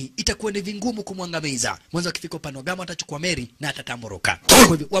baharini itakuwa ni vingumu kumwangamiza. Mwanzo akifika upande wa Gamo atachukua meri na atatamboroka. Kwa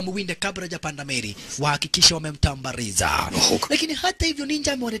hivyo wamuwinde kabla hajapanda meri, wahakikisha wamemtambariza. Lakini hata hivyo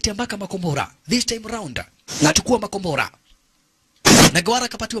Ninja amewaletea mpaka makombora. This time round nachukua makombora. Nagawara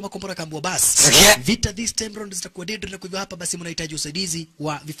kapatiwa makombora kaambiwa basi vita this time round zitakuwa deadly, na kwa hivyo hapa basi mnahitaji usaidizi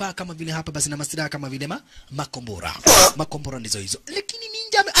wa vifaa kama vile hapa basi na masilaha kama vile makombora. Makombora ndizo hizo. Lakini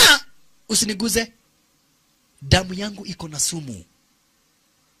Ninja usiniguze. Damu yangu iko na sumu.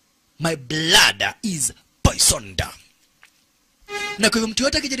 My blood is poisoned. Na kwa hivyo mtu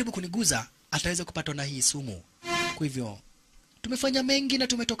yote akijaribu kuniguza ataweza kupatwa na hii sumu. Kwa hivyo tumefanya mengi na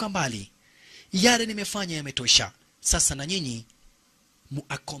tumetoka mbali. Yale nimefanya yametosha. Sasa na nyinyi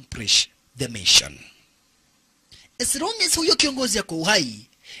mu-accomplish the mission. As long as huyo kiongozi yako uhai,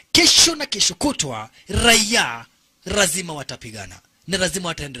 kesho na kesho kutwa raia lazima watapigana na lazima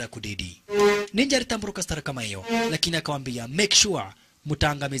wataendelea kudidi. Ninja alitamburuka stara kama hiyo, lakini akawaambia make sure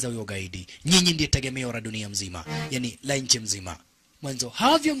mtaangamiza huyo gaidi. Nyinyi ndiye tegemeo la dunia mzima, yani la nchi mzima. Mwanzo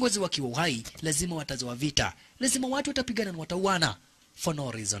hawa viongozi wakiwa uhai lazima watazoa vita, lazima watu watapigana na watauana for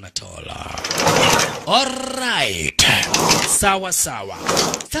no reason at all. Alright. Sawa.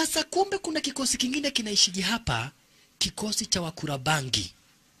 Sasa kumbe kuna kikosi kingine kinaishiji hapa, kikosi cha wakurabangi.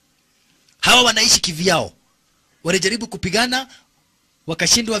 Hawa wanaishi kivyao. Walijaribu kupigana,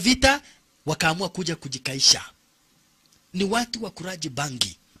 wakashindwa vita, wakaamua kuja kujikaisha. Ni watu wakuraji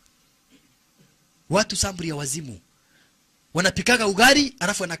bangi. Watu samburi ya wazimu. Wanapikaga ugali,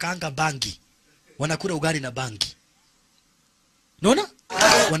 alafu wanakaanga bangi. Wanakula ugali na bangi. Unaona?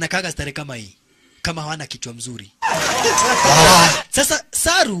 Wanakaga stare kama hii. Kama hawana kichwa mzuri. Sasa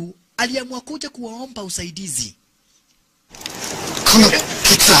Saru aliamua kuja kuwaomba usaidizi.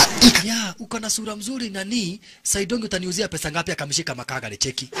 Ya, uko na sura mzuri nani? Saidongi utaniuzia pesa ngapi? Akamshika makaga le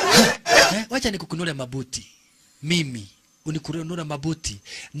cheki. Wacha nikukunule mabuti. Mimi unikunule mabuti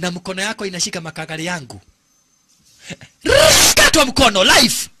na mkono yako inashika makagale yangu. Katwa mkono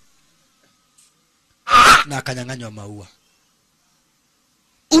life. Na akanyang'anywa maua.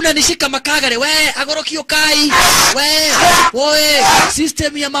 Unanishika makagare we agorokio kai we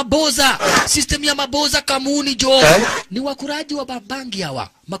system ya maboza kamuni jo. Ni wakuraji wa babangi hawa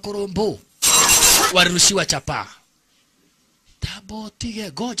makorombo. Walirushiwa chapa. Tabo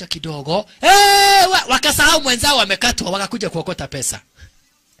tige goja kidogo. Wakasahau mwenzao wamekatwa, wakakuja kuokota pesa.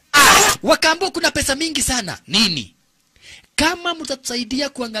 Wakaambiwa kuna pesa mingi sana. Nini? Kama mtatusaidia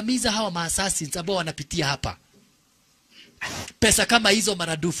kuangamiza hawa maasasi ambao wanapitia hapa, pesa kama hizo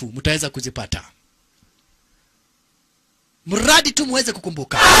maradufu mtaweza kuzipata. Mradi tu muweze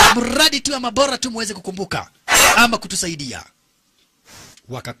kukumbuka. Mradi tu ama bora tu muweze kukumbuka ama kutusaidia.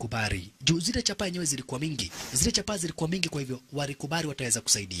 Wakakubali. Juu zile chapa yenyewe zilikuwa mingi. Zile chapa zilikuwa mingi, kwa hivyo walikubali wataweza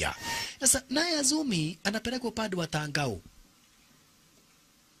kusaidia. Sasa naye Azumi anapeleka upande wa Tangao.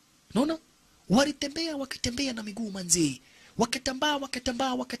 Unaona? Walitembea wakitembea na miguu manzi.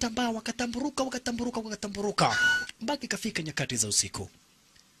 Wakatamburuka. Mpaka ikafika nyakati za usiku.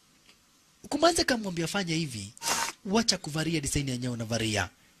 Kumanze kamwambia fanya hivi, wacha kuvaria design yenyewe unavaria.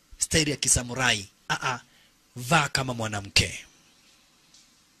 Staili ya kisamurai. Vaa kama mwanamke.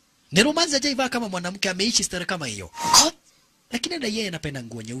 Neromanzi hajaivaa kama mwanamke, ameishi stara kama hiyo. Lakini na yeye anapenda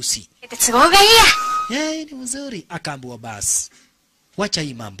nguo nyeusi. Ni mzuri. Akaambiwa basi, wacha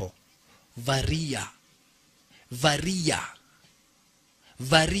hii mambo.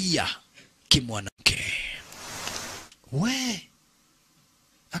 Varia kimwanamke.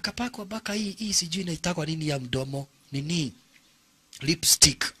 Akapakwa baka hii sijui inaitwa nini ya mdomo. Nini?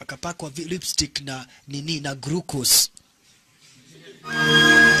 Lipstick. Akapakwa lipstick na nini na glucose.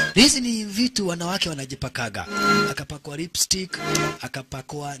 Hizi ni vitu wanawake wanajipakaga. Akapakwa lipstick,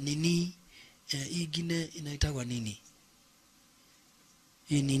 akapakwa nini? Hii ingine inaitwa nini?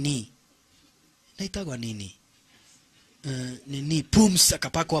 Hii nini? Inaitwa nini? Nini? Pumps.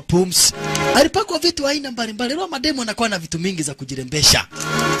 Akapakwa pumps. Alipakwa vitu aina mbalimbali. Leo mademo anakuwa na vitu mingi za kujirembesha.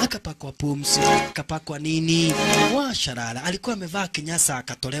 Akapakwa pumps, akapakwa nini? Sharala. Alikuwa amevaa kinyasa,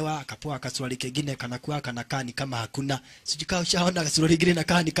 akatolewa, akapoa kasuruali kingine kanakuwa kanakaa ni kama hakuna. Sijui ushaona kasuruali kingine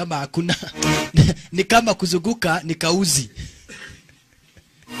nakaa ni kama hakuna. Ni kama kuzunguka ni kauzi.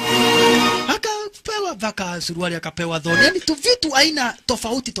 Akapewa vaka suruali, akapewa dhoni. Yaani tu vitu aina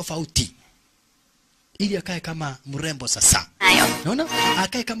tofauti. Ili akae kama mrembo sasa. Unaona?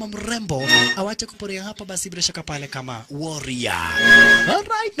 Akae kama mrembo, awache kuporea hapa basi bila shaka pale kama warrior.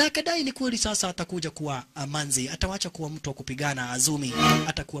 Alright, na kadai ni kweli sasa atakuja kuwa amanzi, atawacha kuwa mtu wa kupigana. Azumi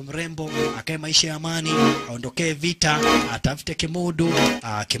atakuwa mrembo, akae maisha ya amani, aondokee vita, atafute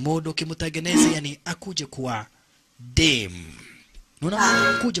kimodo kimutengeneze, yani akuje kuwa dem.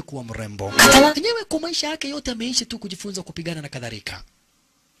 Unaona? Kuja kuwa mrembo. Yenyewe kwa maisha yake yote ameishi tu kujifunza kupigana na kadhalika.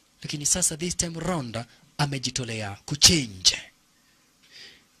 Lakini sasa this time round amejitolea kuchange,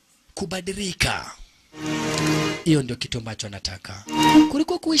 kubadilika. Hiyo ndio kitu ambacho anataka.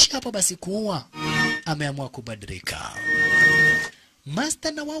 Kuliko kuishi hapa basi kuua, ameamua kubadilika.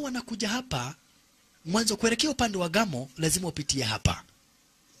 Master na wao wanakuja hapa, mwanzo kuelekea upande wa Gamo lazima upitie hapa.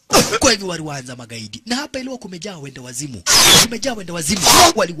 Kwa hivyo walianza magaidi. Na hapa ilikuwa kumejaa wenda wazimu.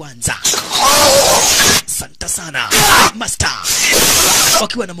 Walianza. Santa sana. Master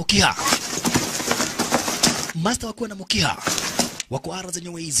wakiwa na mukiha. Wako ara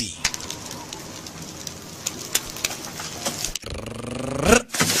zenyewe hizi.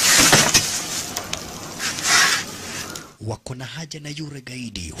 Wako na haja na yule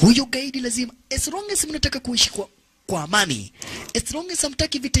gaidi. Huyo gaidi lazima, as long as mnataka kuishi kwa amani, as long as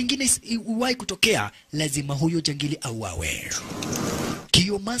hamtaki vita vingine iwahi kutokea, lazima huyo jangili auawe.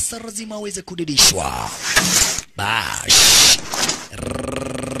 Kiyomasa lazima aweze kudidishwa. Bash.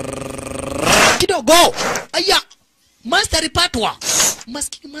 Kidogo. Aya. Master ripatwa.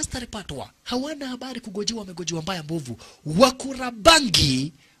 Maskini master ripatwa. Hawana habari wamegojiwa mbaya mbovu.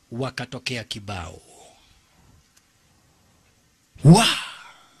 Wakurabangi wakatokea kibao.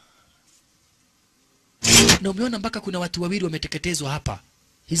 Na umeona mpaka kuna watu wawili wameteketezwa hapa.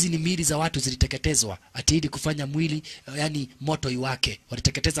 Hizi ni miili za watu ziliteketezwa. Ati ili kufanya mwili, yani moto iwake.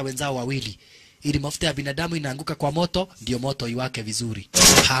 Waliteketeza wenzao wawili. Ili mafuta ya binadamu inaanguka kwa moto, ndio moto iwake vizuri.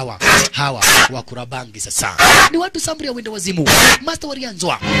 Hawa wakurabangi sasa. Ni watu samri ya wenda wazimu. Master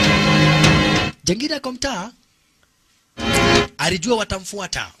walianzwa. Jangira kwa mtaa alijua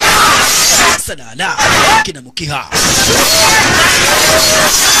watamfuata. Sadala kina mukiha.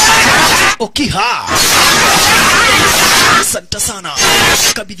 Okiha. Santa sana.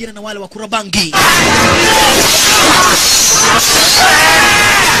 Kabidhiana na wale wa kurabangi.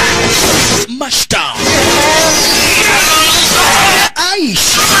 Mashta. Aish.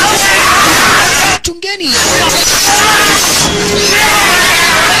 Chungeni.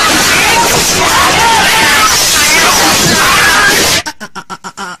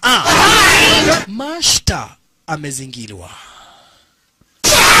 Mashta amezingirwa.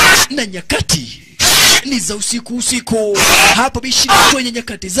 Na nyakati ni za usiku usiku. Hapa bishi kwenye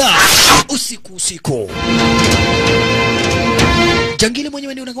nyakati za usiku usiku. Jangili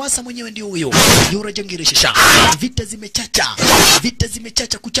mwenyewe ndio unawasa, mwenyewe ndio huyo. Yura jangili shasha. Vita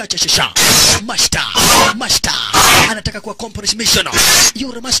zimechacha kuchacha shasha. Master anataka kuwa accomplish mission.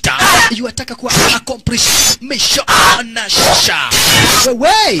 Yura master yuataka kuwa accomplish mission na shasha.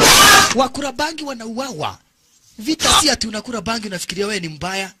 Wewe wakura bangi wanauawa. Vita si ati unakura bangi unafikiria wewe ni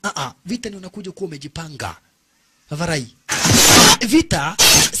mbaya. Vita ni unakuja kuwa umejipanga. Avarai. Vita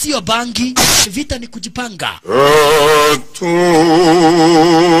sio bangi, vita ni kujipanga.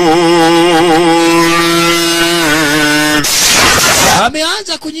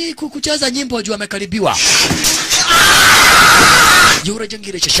 Ameanza kucheza nyimbo juu amekaribiwa. Yura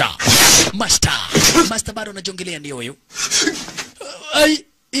jangile shasha. Master bado anajongelea ndio huyo. Ai,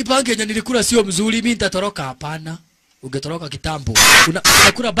 ipange yenye nilikula sio mzuri, mimi nitatoroka. Hapana. Ungetoroka kitambo.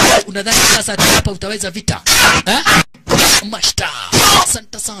 Unakula bado unadhani sasa ati hapa utaweza vita? Master.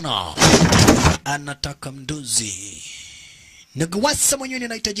 Asante sana. Anataka mdozi. Nagwasa mwenyewe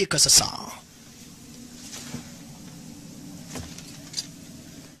anahitajika sasa.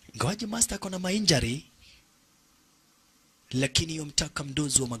 Ngawaje master kona mainjari, lakini yomtaka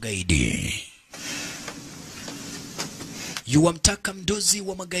mdozi wa magaidi. Yuamtaka mdozi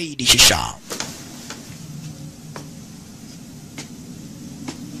wa magaidi shisha.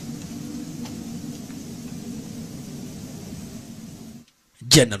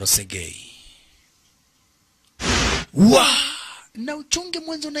 General Segei. Na uchunge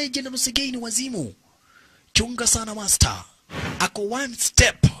mwanzo naye General Segei ni wazimu. Chunga sana master. Ako one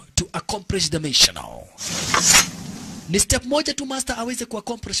step to accomplish the mission. Ni step moja tu master aweze ku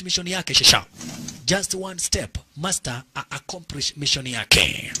accomplish mission yake shisha. Just one step master accomplish mission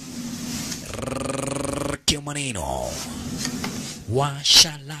yake. Kimanino.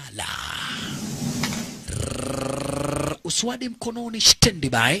 Washalala. Uswadi mkononi stand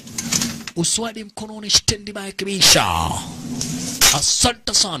by. Uswadi mkononi stand by kabisa.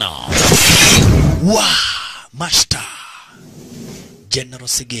 Asante sana. Master General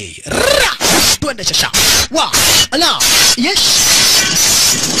Segei. Twende shasha. Ala. Yes.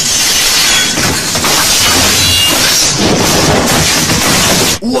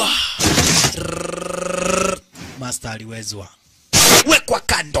 Master aliwezwa. Wekwa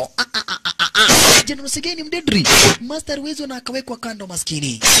kando. General Segei ni mdedri. Master aliwezwa na akawekwa kando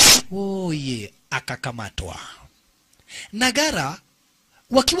maskini. Akakamatwa. Nagara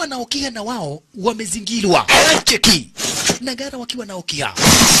wakiwa na Okiha na wao wamezingirwa. Cheki. Nagara wakiwa na Okiha.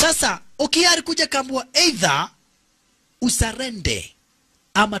 Sasa Okiha alikuja kaambua either usarende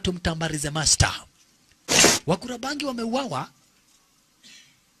ama tumtambarize master. Wakurabangi wameuawa.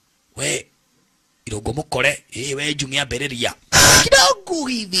 We irogo mukore, we jumia bereria. Kidogo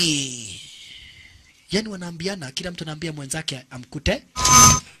hivi. Yani wanaambiana, kila mtu anaambia mwenzake amkute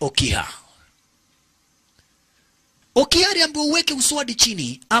Okiha. Okiha aliambiwa uweke uswadi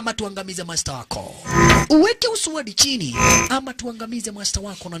chini ama tuangamize master wako. Uweke uswadi chini ama tuangamize master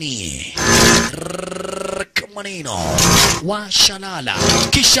wako nani? Maneno. Washalala.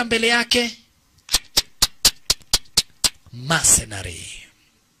 Kisha mbele yake mercenary.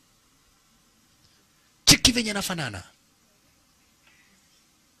 Chiki venye anafanana.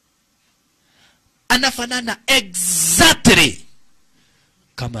 Anafanana exactly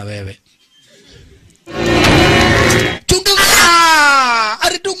kama wewe.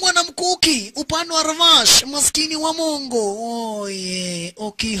 Aridungwa na mkuki upande wa Ravash, maskini wa Mungu.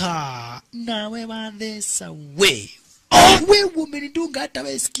 Okiha na wewe thesa we. Wewe umenidunga hata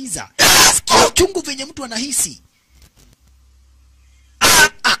wewe sikiza. Chungu venye mtu anahisi.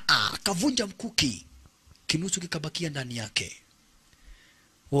 Kavunja mkuki. Kinusu kikabakia ndani yake.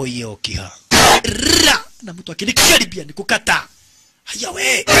 Okiha. Na mtu akinikaribia nikukata. Haya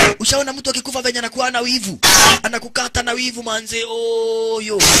we, ushaona mtu akikufa venye anakuwa na wivu. Anakukata na wivu manze.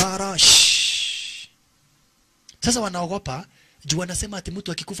 Harash. Sasa wanaogopa, juu wanasema ati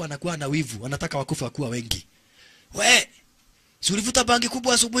mtu akikufa anakuwa na wivu, anataka wakufa wakuwa wengi. We, si ulivuta bangi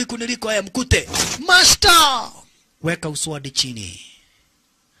kubwa asubuhi kuniliko, haya mkute. Master! Weka uswadi chini.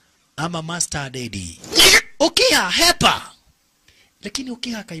 Ama master daddy. Okiha, hepa! Lakini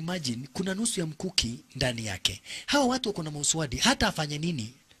Okiha akaimagine kuna nusu ya mkuki ndani yake. Hawa watu wako na mauswadi, hata afanye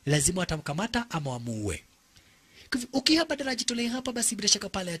nini lazima watamkamata ama wamuue. Okiha badala ajitolee hapa, basi bila shaka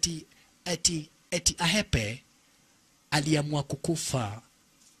pale ati ahepe aliamua kukufa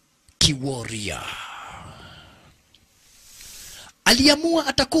kiwarrior. Aliamua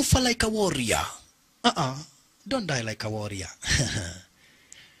atakufa like a warrior. Don't die like a warrior.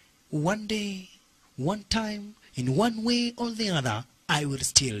 One day, one time, in one way or the other, I will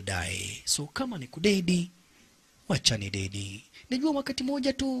still die. So kama ni kudedi, wacha ni dedi. Najua wakati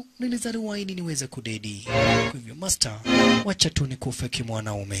moja tu nilizaliwa ili niweze kudedi. Kwa hivyo master, wacha tu nikufe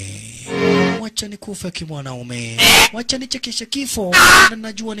kimwanaume. Wacha nikufe kimwanaume. Wacha nichekeshe kifo na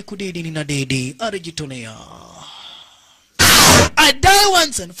najua ni kudedi nina dedi. Arijitolea. I die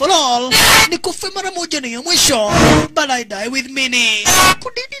once and for all. Nikufe mara moja ni ya mwisho. But I die with many.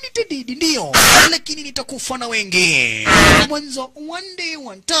 Kudedi nitadidi ndio, lakini nitakufa na wengi. Mwanzo, one day,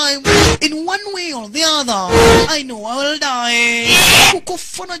 one time, in one way or the other, I know I will die.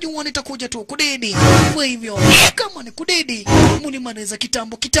 Kukufa na jua nitakuja tu kudedi. Kwa hivyo, kama ni kudedi, munimaliza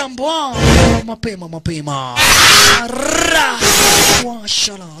kitambo kitambo. Mapema. Ra!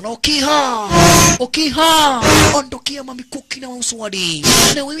 Washalala. Okiha. Ondokia mamikuki na uswadi.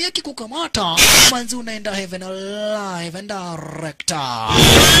 Na wewe akikukamata, manzi unaenda heaven alive and direct.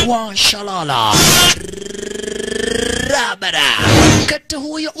 Washalala. Rabara. Kata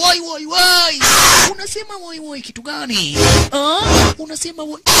huyo. Wai. Unasema wai kitu gani? Unasema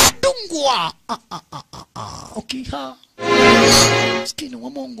wai. Dungwa. Okiha. Skini wa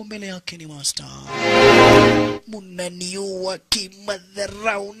Mungu mbele yake ni master. Munaniua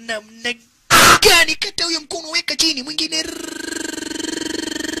kimadharau namna gani? Kata huyo mkono, weka chini, mwingine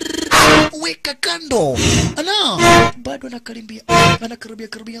weka kando. Bado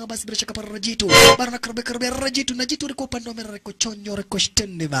anakaribia basi bila shaka para jitu. Bado anakaribia rajitu na jitu liko upande wa mbele liko chonyo liko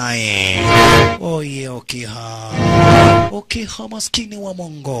stende bae. Oye Okiha maskini wa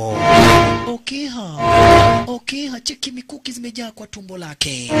Mungu. Okiha cheki mikuki zimejaa kwa tumbo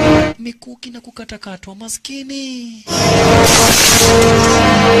lake. Mikuki na kukatakatwa maskini.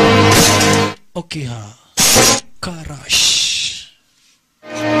 Okiha Karash.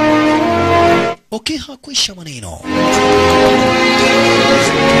 Okiha kwisha maneno.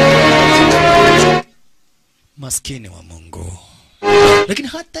 Maskini wa Mungu. Lakini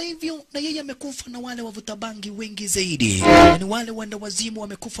hata hivyo na yeye amekufa na wale wavuta bangi wengi zaidi. Yani wale wanda wazimu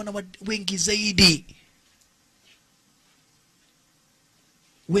wamekufa na wengi zaidi.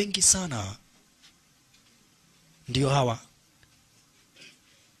 Wengi sana. Ndio hawa.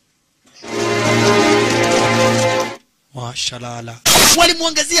 Washalala.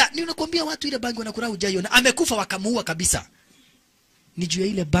 Walimuangazia, ninakwambia watu ile bangi wanakula ujayo na amekufa wakamuua kabisa. Ni juu ya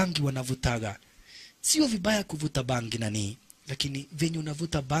ile bangi wanavutaga. Sio vibaya kuvuta bangi nani, lakini venye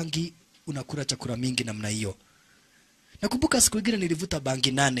unavuta bangi unakula chakula mingi namna hiyo. Nakumbuka siku nyingine nilivuta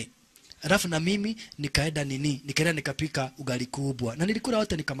bangi 8. Alafu na mimi nikaenda nikapika ugali kubwa na nilikula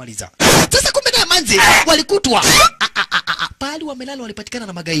wote nikamaliza. Sasa kumbe na manzi walikutwa. Pali wamelala walipatikana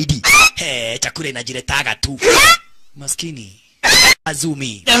na magaidi. Chakula inajiletaga tu. Maskini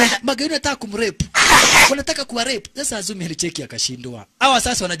Azumi. Magaidi wanataka kumrape. Wanataka kuwa rape. Sasa Azumi alicheki akashindwa. Hawa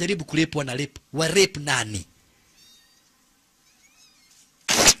sasa wanajaribu kulepu, wana rape. Wa rape nani?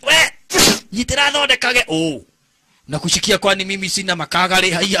 Nitirathonde kage. Na kushikia kwani mimi sina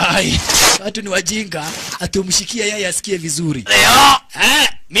makagale. Hai. Watu ni wajinga. Atumshikia yeye asikie vizuri.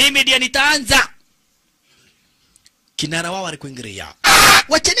 Mimi ndiye nitaanza. Kinara wao alikuingiria.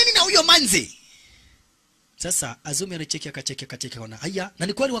 Wacheneni na huyo manzi. Sasa Azumi alicheki akacheki ona. Haya, na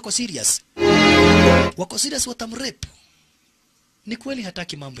ni kweli wako serious. Wako serious watamrep. Ni kweli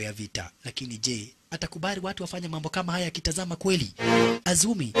hataki mambo ya vita, lakini je, atakubali watu wafanye mambo kama haya akitazama kweli?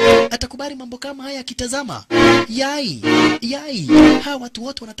 Azumi atakubali mambo kama haya akitazama? Yai. Hawa watu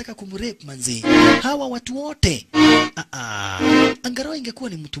wote wanataka kumrep manzi. Hawa watu wote. Angalau ingekuwa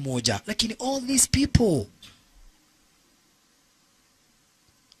ni mtu mmoja, lakini all these people.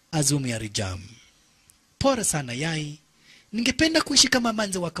 Azumi arijam. Pora sana Yai. Ningependa kuishi kama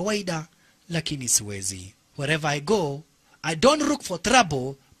manzi wa kawaida, lakini siwezi. Wherever I go, I don't look for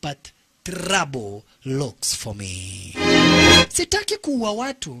trouble, but trouble looks for me. Sitaki kuua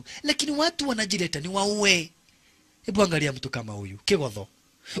watu, lakini watu wanajileta ni waue. Hebu angalia mtu kama huyu, Kigodho.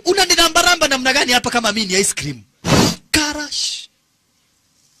 Unanirambaramba namna gani hapa kama mimi ni ice cream? Karash.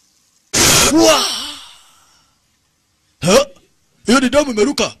 Hiyo ni damu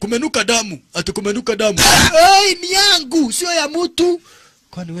imeruka, kumenuka damu, kumenuka damu. Ni yangu, sio ya mtu.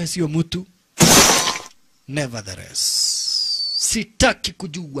 Kwani wewe sio mtu? Nevertheless, sitaki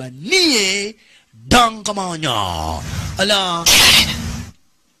kujua nie dangamanya. Ala.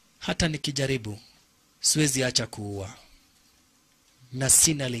 Hata nikijaribu, siwezi acha kuua. Na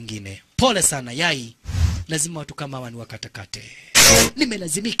sina lingine. Pole sana Yai. Lazima watu kama hawa ni wakatakate.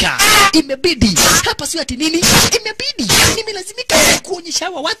 Nimelazimika. Imebidi. Hapa sio ati nini? Imebidi. Nimelazimika kuonyesha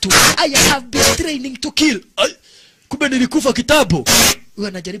hawa watu I have been training to kill. Kumbe nilikufa kitambo. Huyu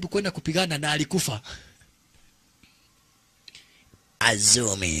anajaribu kwenda kupigana na alikufa.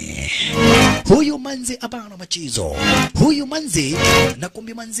 Azumi. Huyu manzi abana machezo. Huyu manzi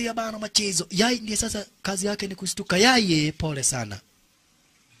nakumbi manzi abana machezo. Yai ndiye sasa kazi yake ni kustuka. Yai pole sana.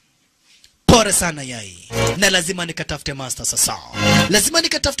 Pole sana Yai. Na lazima nikatafute master sasa. Lazima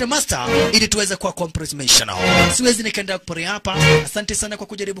nikatafute master ili tuweze kuwa compromissional. Siwezi nikaenda kupore hapa. Asante sana kwa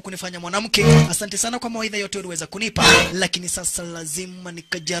kujaribu kunifanya mwanamke. Asante sana kwa mawaidha yote uliweza kunipa. Lakini sasa lazima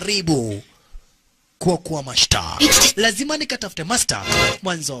nikajaribu kuwa master. Lazima nikatafute master.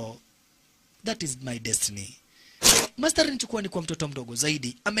 Mwanzo, that is my destiny. Master nichukua ni kwa mtoto mdogo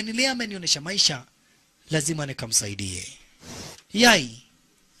zaidi. Amenilea, amenionyesha maisha. Lazima nikamsaidie. Yai,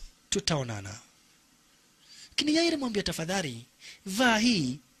 tutaonana. Lakini Yai alimwambia tafadhali, vaa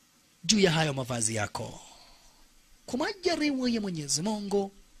hii juu ya hayo mavazi yako. Kwa majaliwa ya Mwenyezi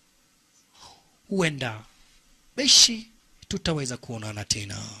Mungu, huenda beshi tutaweza kuonana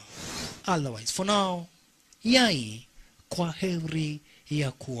tena. Otherwise, for now, Yai, kwa heri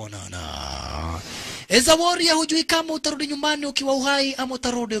ya kuonana. As a warrior, hujui kama utarudi nyumbani ukiwa uhai ama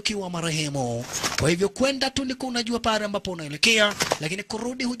utarudi ukiwa marehemu. Kwa hivyo kwenda tu ndiko unajua pale ambapo unaelekea, lakini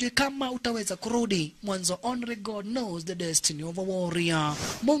kurudi hujui kama utaweza kurudi. Mwanzo, only God knows the destiny of a warrior.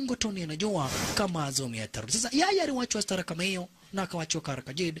 Mungu tu ndiye anajua kama Azumi atarudi. Sasa Yai aliwachwa stara kama hiyo na akawachwa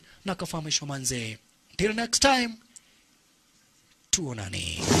Karakajid na akafahamishwa manze. Till next time,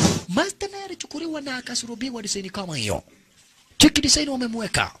 tuonane. Master naye alichukuliwa na akasurubiwa design kama hiyo. Cheki design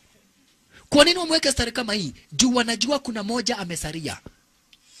wamemweka. Kwa nini wameweka stari kama hii? Juu wanajua kuna moja amesaria.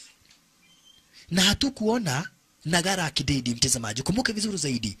 Na hatukuona Nagara akidedi, mtazamaji. Kumbuke vizuri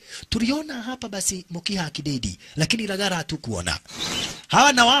zaidi. Tuliona hapa basi Mokiha akidedi, lakini Nagara hatukuona.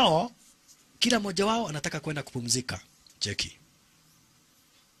 Hawa na wao, kila mmoja wao anataka kwenda kupumzika. Cheki.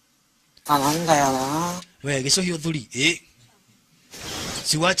 Ananda yana. Wewe gesho hiyo dhuli.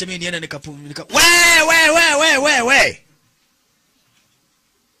 Siwache mimi niende nikapumzika. We.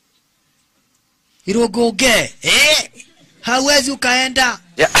 Irogoge, hawezi ukaenda.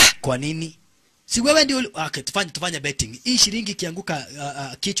 Yeah. Kwa nini? Si wewe ndio okay, tufanye betting. Hii shilingi kianguka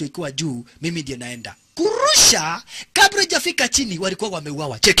kichwa ikiwa juu, mimi ndiye naenda. Kurusha kabla hajafika chini walikuwa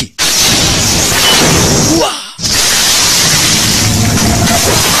wameuawa. Cheki.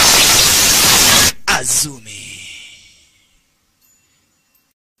 Azumi.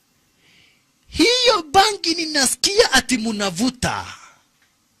 Hiyo bangi ninasikia ati munavuta.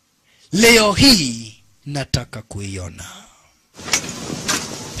 Leo hii nataka kuiona.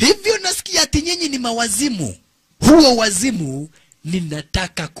 Hivyo nasikia ati nyinyi ni mawazimu. Huo wazimu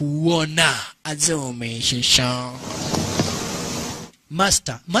ninataka kuona. Azumi shisha.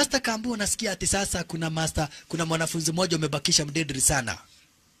 Master kaambiwa nasikia ati sasa kuna mwanafunzi mmoja umebakisha mdedri sana.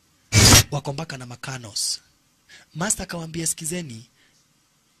 Wakombaka na makanos. Master kawaambia sikizeni.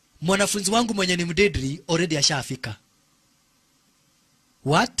 Mwanafunzi wangu mwenye ni mdedri already ashafika.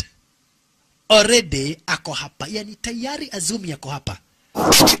 What? Already ako hapa. Yani tayari Azumi yako hapa.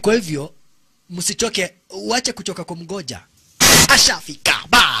 Kwa hivyo msichoke, uache kuchoka kumgoja. Ashafika.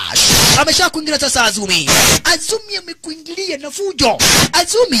 Bash. Amesha kuingilia sasa Azumi. Azumi amekuingilia na fujo.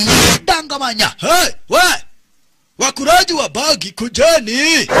 Azumi dangamanya. Hey, we! Wakuraji wa bagi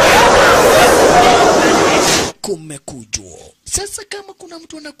kujani. Kumekujwa. Sasa kama kuna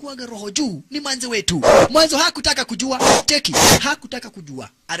mtu anakuaga roho juu, ni manze wetu. Mwanzo hakutaka kujua. Cheki, hakutaka kujua.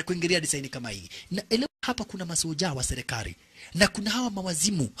 Alikuingilia design kama hii. Na elewa hapa kuna masoja wa serikali. Na kuna hawa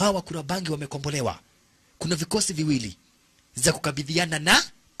mawazimu, hawa kurabangi wamekombolewa. Kuna vikosi viwili za kukabidhiana na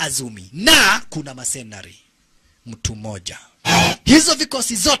Azumi. Na kuna masenari. Mtu mmoja. Hizo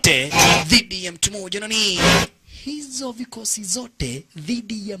vikosi zote dhidi ya mtu mmoja nani? Hizo vikosi zote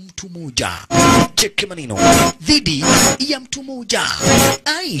dhidi ya mtu mmoja. Cheki maneno. Dhidi ya mtu mmoja.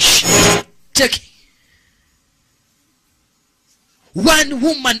 Aish. Cheki. One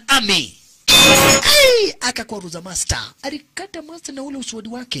woman army. Ai, akakwaruza master. Alikata master na ule uswadi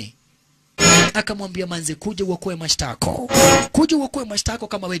wake. Akamwambia manze, kuja uokoe mashtako. Kuja uokoe mashtako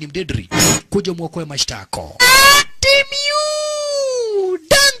kama wewe ni mdedri. Kuja muokoe mashtako. Timiu!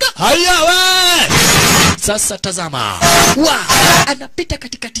 Danga! Haya we! Sasa tazama. Anapita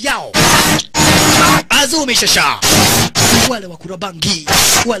katikati yao. Azumi shasha. Wale wakurabangi,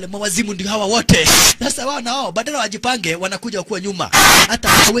 wale mawazimu ndio hawa wote. Sasa wao na wao badala wajipange wanakuja kuwa nyuma. Hata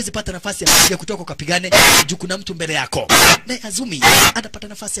hawezi pata nafasi ya kutoka kapigane juu kuna mtu mbele yako. Na Azumi anapata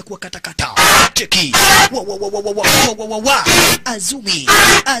nafasi ya kuwa katakata. Cheki.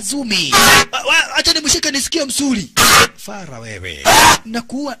 Azumi. Acha nimshike nisikie msuri. Fara wewe.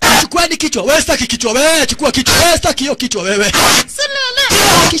 Nakuwa chukua ni kichwa. Wewe sitaki kichwa wewe. Chukua kichwa. Wewe sitaki hiyo kichwa wewe. Salala.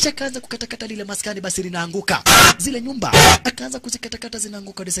 kisha kaanza kukatakata lile maskani, basi linaanguka. Zile nyumba akaanza kuzikatakata,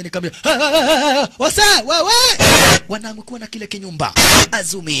 zinaanguka deseni kamili. Wasa wewe wanaangukiwa na kile kinyumba.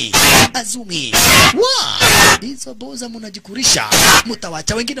 Azumi wa hizo boza mnajikurisha,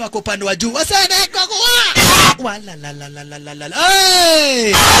 mtawacha wengine wako upande wa juu. Wasa na wala la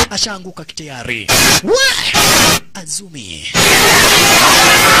ashaanguka kitayari. Azumi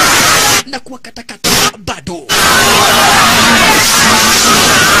na kuwa katakata bado.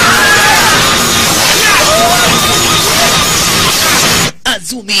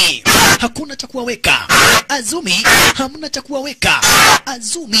 Azumi hakuna cha kuwaweka. Azumi hamna cha kuwaweka.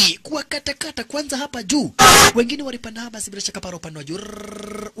 Azumi kuwa katakata kwanza hapa juu. Wengine walipanda hapa, bila shaka para upande wa juu.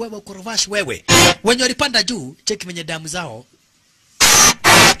 Wewe ukorovash wewe. Wenye walipanda juu, cheki venye damu zao.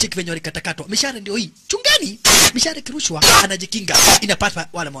 Cheki venye walikatakatwa. Mishare ndio hii. Chungani. Mishare kirushwa anajikinga. Inapata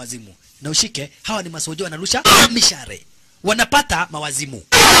wale mawazimu. Na ushike hawa ni masojo wanarusha mishare. Wanapata mawazimu.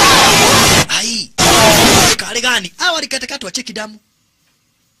 Ai. Kale gani? Hawa walikatakatwa, cheki damu.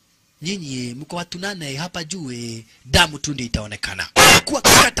 Nyinyi mko watu 8 hapa juu, damu tu ndio itaonekana. Kuwa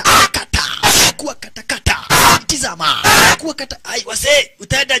kata. Kuwa kata. Tizama. Kuwa kata. Ai wase,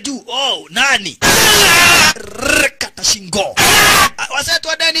 utaenda juu. Oh, nani? Kata shingo. Wase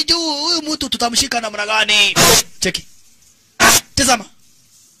tuadani juu. Huyu mtu tutamshika namna gani? Cheki. Tizama.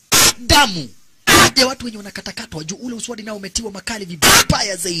 Damu ya watu wenye wanakatakatwa juu, ule uswadi nao umetiwa makali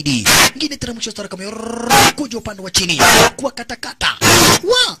vibaya zaidi. Ngine teremsho stara kama kuja upande wa chini. Kuwa kata.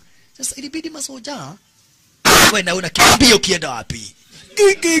 Wa sasa ilibidi masoja wewe na unakimbia ukienda wapi?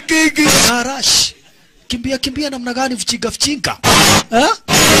 Harash. Kimbia namna gani vichinga?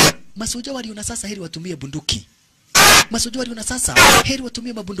 Masoja waliona sasa heri watumie bunduki. Masoja waliona sasa heri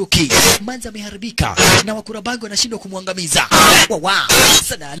watumie mabunduki. Manza ameharibika na wakurabangi wanashindwa kumwangamiza.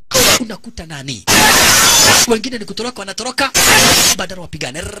 Sana unakuta nani? Wengine ni kutoroka, wanatoroka badala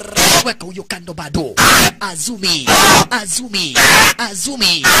wapigane. Weka huyo kando bado. Azumi.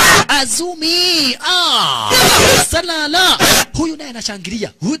 Salala. Huyu naye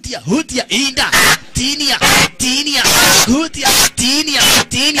anashangilia. Hutia inda. Tinia. Hutia.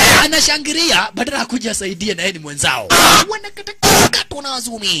 Anashangilia badala ya kuja saidia na yeye ni mwenzao. Wanakatakata na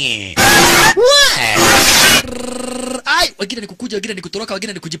Azumi. Ai, wengine ni kukuja, wengine ni kutoroka,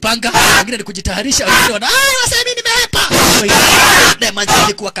 wengine ni kujipanga, wengine ni kujitaharisha, wengine wana sasa mimi nimehepa. Na manzi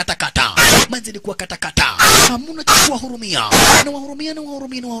ni kuwa katakata. Hamuna cha kuwahurumia. Na wahurumia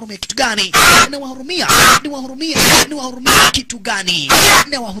kitu gani? Na wahurumia kitu gani?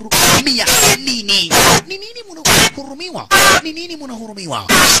 Na wahurumia nini? Ni nini mnahurumiwa?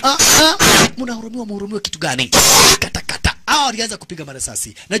 Mnahurumiwa kitu gani? Katakata. Hao walianza kupiga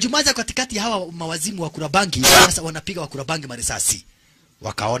marisasi. Na Jumaza katikati ya hawa mawazimu wa kurabangi, sasa wanapiga wa kurabangi marisasi.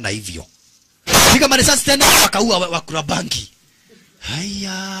 Wakaona hivyo. Piga marisasi tena wakaua wa kurabangi.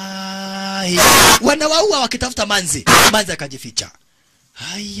 Haya. Wanawaua wakitafuta manzi. Manzi akajificha.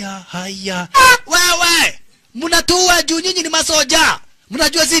 Haya. Wewe, mnatuua juu nyinyi ni masoja.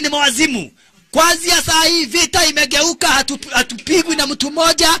 Mnajua zini ni mawazimu. Kwanza saa hii vita imegeuka, hatupigwi na mtu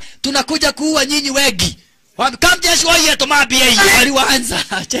mmoja, tunakuja kuua nyinyi wengi. Kamjeshi wao tomabia hii aliwaanza.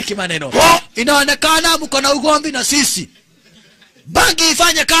 Cheki maneno. Inaonekana mko na ugomvi na sisi. Bangi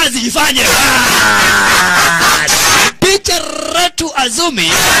ifanye kazi, ifanye. Picha retu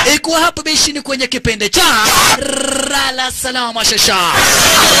Azumi iko hapa bishini kwenye kipende cha Rala Salama Shasha.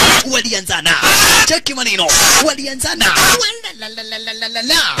 Walianzana. Cheki maneno. Walianzana.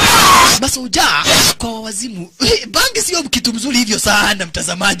 Masoja kwa wazimu. Bangi sio kitu mzuri hivyo sana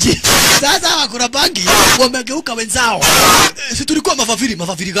mtazamaji. Sasa wakura bangi wamegeuka wenzao. Si tulikuwa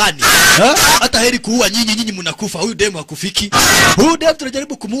mavaviri gani? Hata heri kuua nyinyi mnakufa. Huyu demu hakufiki. Huyu demu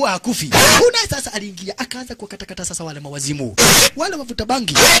tunajaribu kumuua hakufi. Una sasa aliingia akaanza kukatakata sasa wale mawazimu. Wale wavuta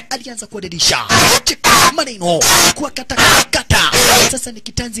bangi alianza kuwadedisha. Maneno kwa katakata. Sasa ni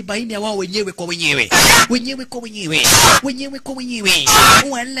kitanzi baina ya wao wenyewe kwa wenyewe.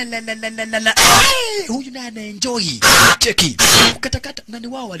 Wala. Huyu naye anaenjoy. Cheki. Kukatakata nani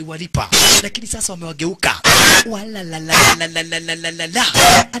wao waliwalipa. Lakini sasa wamewageuka. Wala.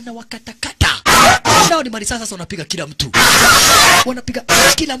 Anawakatakata. Nao ni marisasi sasa wanapiga kila mtu. Wanapiga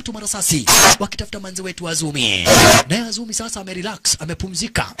kila mtu marasasi wakitafuta manzi wetu Azumi. Na Azumi sasa amerelax,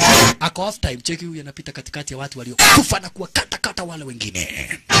 amepumzika. Ako off time. Cheki huyu anapita katikati ya watu waliokufa na kuwa kata wale wengine.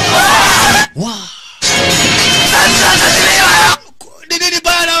 Nini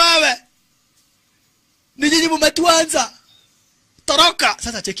bana wewe? Ni nyinyi mmetuanza. Toroka.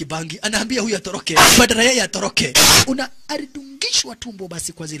 Sasa cheki bangi anaambia huyu atoroke. Badala yeye atoroke. Aridungishwa tumbo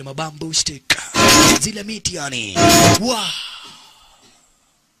basi kwa zile mabambo stick. Zile miti yani.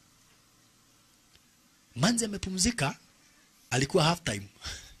 Manzi amepumzika. alikuwa half time.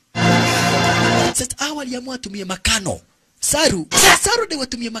 Sasa hao waliamua tumie makano. Saru ndio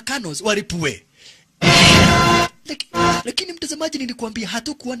watumie makanos walipue. Lakini mtazamaji, nilikuambia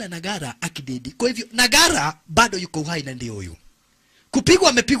hatukuona Nagara akidedi. Kwa hivyo Nagara bado yuko uhai na ndio huyu. Kupigwa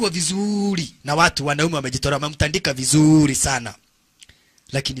amepigwa vizuri na watu wanaume wamejitoa, wamemtandika vizuri sana.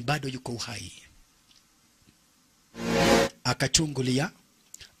 Lakini bado yuko uhai. Akachungulia,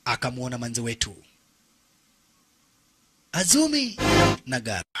 akamuona manzi wetu Azumi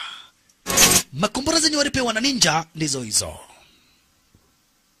Nagara. Makombora zenye walipewa na ninja ndizo hizo.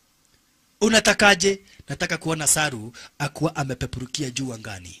 Unatakaje? Nataka kuona Saru akuwa amepeperukia juu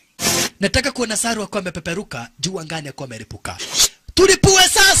angani. Nataka kuona Saru akuwa amepeperuka juu angani akuwa ameripuka. Tulipue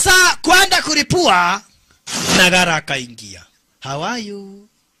sasa, kwenda kulipua. Nagara akaingia. How are you?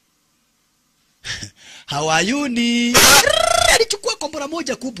 How are you ni? Alichukua kombora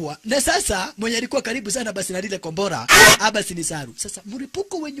moja kubwa na sasa mwenye alikuwa karibu sana basi na lile kombora basi ni Saru. Sasa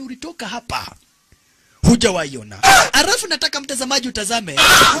mlipuko wenye ulitoka hapa hujawaiona. Alafu nataka mtazamaji utazame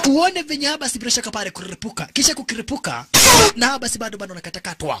uone venye basi bila shaka pale kuripuka, kisha kukiripuka na basi bado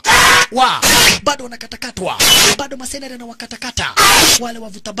wanakatakatwa. Bado wanakatakatwa. Bado masenare na wakatakata. Wale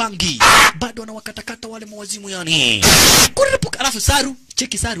wavuta bangi bado wanawakatakata wale mwazimu yani. Kuripuka alafu Saru,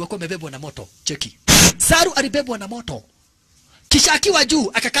 cheki Saru wako amebebwa na moto. Cheki. Saru alibebwa na moto. Kisha akiwa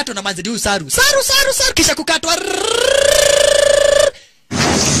juu akakatwa na manzi huyu Saru. Saru kisha kukatwa.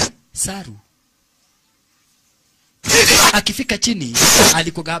 Saru akifika chini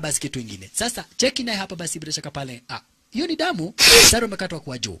alikoga basi kitu kingine. Sasa cheki naye hapa basi bila shaka pale. Hiyo ni damu. Saru amekatwa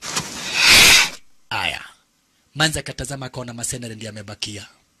kwa juu. Aya. Manzi akatazama akaona masenare ndiye amebakia.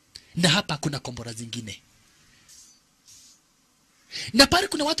 Na hapa kuna kombora zingine. Na pale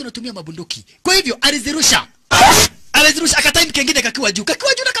kuna watu wanatumia mabunduki. Kwa hivyo alizirusha akatime kingine kakiwa juu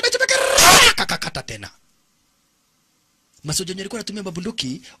na kamechomeka kakakata tena. Masoja walikuwa wanatumia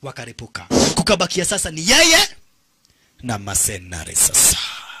mabunduki wakaripuka. Kukabakia sasa ni yeye na masenare sasa.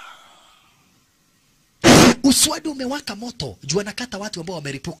 Uswadi umewaka moto, jua nakata watu ambao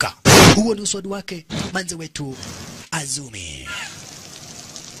wameripuka. Huo ni uswadi wake manze wetu Azumi.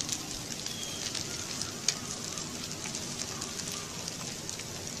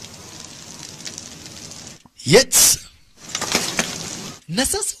 Yes. Na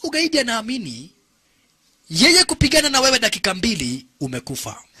sasa ugaidi anaamini yeye kupigana na wewe dakika 2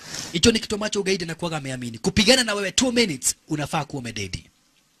 umekufa. Hicho ni kitu ambacho ugaidi na kuaga ameamini. Kupigana na wewe 2 minutes unafaa kuwa umededi.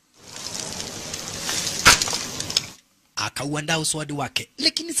 Akauandaa uswadi wake.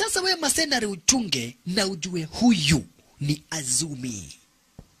 Lakini sasa wewe masenare uchunge na ujue huyu ni Azumi.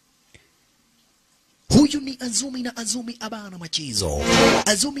 Huyu ni Azumi na Azumi abana machizo.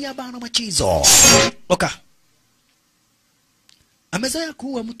 Azumi abana machizo. Oka. Amezoea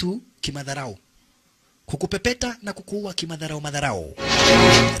kuua mtu kimadharau. Kukupepeta na kukuua kimadharau.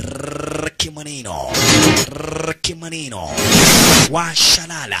 Kimanino.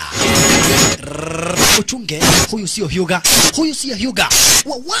 Washalala. Uchunge, huyu sio Hyuga.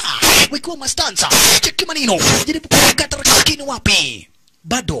 Wekiwa mastanza. Kimanino. Jaribu kukata lakini wapi?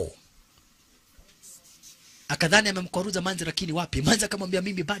 Bado. Akadhani amemkwaruza manzi lakini wapi? Manzi akamwambia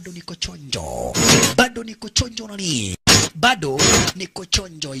mimi bado niko chonjo. Nani? Bado niko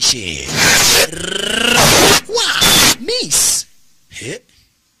chonjo ishi. Miss.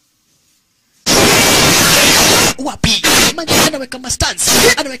 Wapi? Manzi anaweka mastance,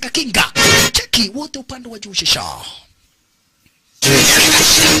 anaweka kinga. Cheki wote upande wa juu shisha.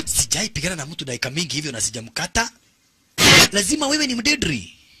 Sijai pigana na mtu dakika mingi hivyo na sijamkata. Lazima wewe ni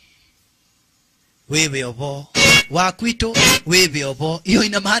mdedri. Wewe obo wakwito, wewe obo. Hiyo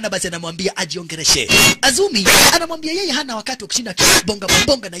ina maana basi anamwambia ajiongereshe. Azumi anamwambia yeye hana wakati wa kushinda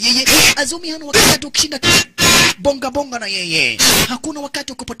bonga na yeye. Azumi hana wakati wa kushinda bonga na yeye. Hakuna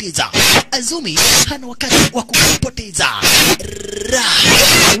wakati wa kupoteza. Azumi hana wakati wa kupoteza.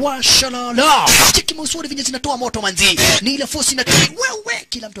 Washalala. Cheki muswadi vinye zinatoa moto manzi. Ni ile force na wewe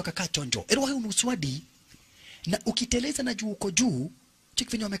kila mtu akakaa chonjo. Ero huyu muswadi na ukiteleza na juu uko juu.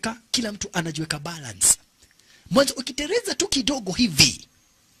 Cheki venye wamekaa, kila mtu anajiweka balance. Mwanzo ukitereza tu kidogo hivi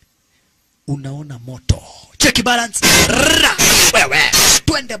unaona moto. Cheki balance. Wewe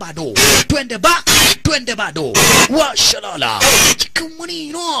twende bado. Washalala. Cheki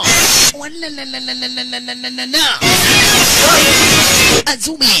munino.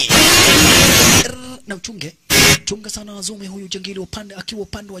 Azumi. Na uchunge. Chunga sana Azumi huyu jangili akiwa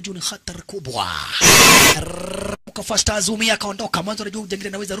upande wa juu ni hatari kubwa. Ukafasta Azumi akaondoka. Mwanzo anajua jangili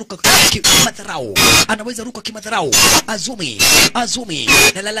anaweza ruka kimadharau. Azumi.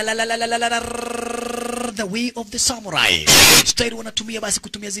 The way of the samurai. Style wanatumia basi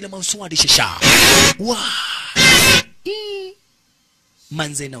kutumia zile mauswadi shisha.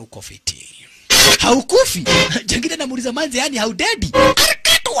 manze na uko fiti. Haukufi. Jangili anamuuliza manze, yani haudedi?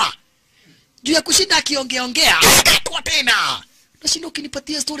 Alikatwa. Juu ya kushinda akiongea, alikatwa tena. Nashinda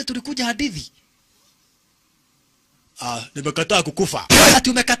ukinipatia story tulikuja hadithi. Nimekataa kukufa. Ati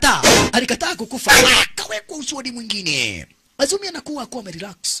umekataa? Alikataa kukufa. Akawekwa uswadi mwingine. Azumi anakuwa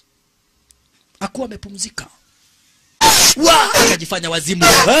amerelax. Akuwa amepumzika. Akajifanya wazimu.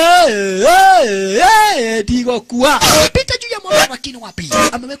 Digo kuwa. Pita juu ya mwamba lakini wapi?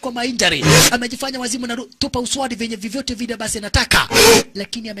 Amewekwa mainjari. Amejifanya wazimu na tupa uswadi venye vyovyote vile basi anataka.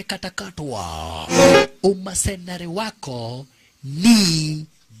 Lakini amekatakatwa. Umasenare wako ni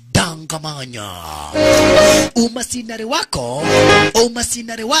dangamanya. Umasinare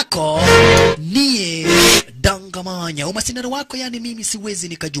wako ni dangamanya. Umasinare wako yani mimi siwezi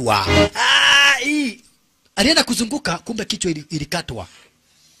nikajua. Alienda kuzunguka kumbe kichwa ilikatwa.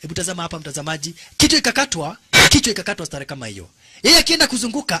 Hebu tazama hapa mtazamaji, kichwa ikakatwa stare kama hiyo. Yeye akienda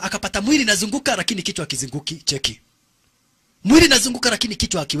kuzunguka akapata mwili nazunguka lakini kichwa kizunguki, cheki. Mwili nazunguka lakini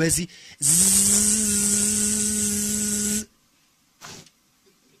kichwa hakiwezi.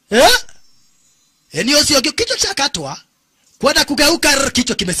 Eneo sio kichwa chakatwa. Kwenda kugeuka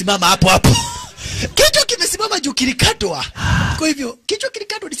kichwa kimesimama hapo. Kichwa kimesimama juu kilikatwa. Kwa hivyo kichwa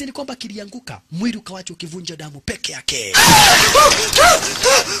kilikatwa ni kwamba kilianguka, mwili ukawacha ukivunja damu peke yake.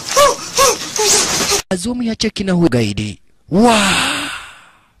 Azumi ya cheki na gaidi.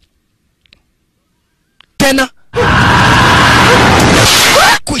 Tena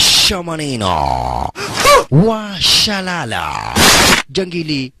kwisha maneno. Shalala.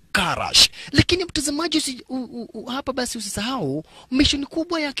 Jangili Karash. Lakini mtazamaji hapa basi usisahau mission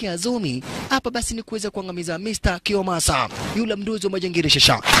kubwa yake Azumi hapa basi ni kuweza kuangamiza Mr. Kiyomasa, yule mdozi wa majangili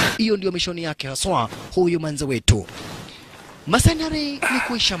shasha. Hiyo ndio mission yake haswa huyu manza wetu. Masanare ni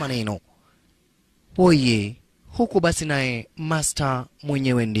kuisha maneno. Oye, huku basi naye master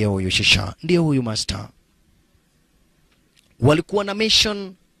mwenyewe ndiye huyu shasha. Ndiye huyu master. Walikuwa na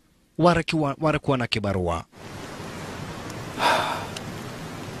mission, warakuwa na kibarua.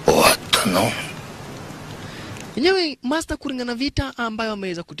 No. Yenyewe master kulingana vita ambayo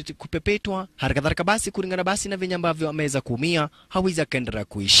ameweza kupepetwa, harakadhalika basi kulingana basi na venye ambavyo ameweza kuumia, hawezi akaendelea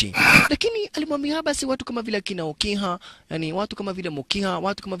kuishi. Lakini alimwambia basi watu kama vile kina Okiha, yani watu kama vile Mokiha,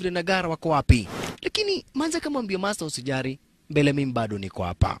 watu kama vile Nagara wako wapi? Lakini manza kamwambia master usijari, mbele mimi bado niko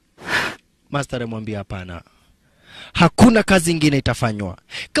hapa. Master alimwambia hapana. Hakuna kazi nyingine itafanywa.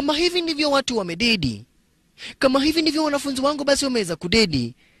 Kama hivi ndivyo watu wamededi, kama hivi ndivyo wanafunzi wangu basi wameweza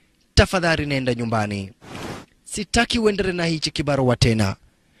kudedi, tafadhali nenda nyumbani. Sitaki uendelee na hichi kibarua tena.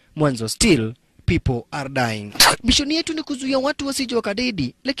 Mwanzo still people are dying. Mission yetu ni kuzuia watu wasije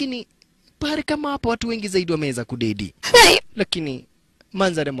wakadedi, lakini pale kama hapa watu wengi zaidi wameweza kudedi. Lakini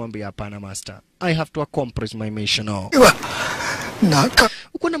Manza alimwambia hapana master. I have to accomplish my mission.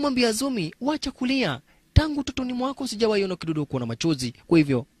 Uko namwambia Azumi, wacha kulia. Tangu tutoni mwako sijawahi ona kidudu kuwa na machozi. Kwa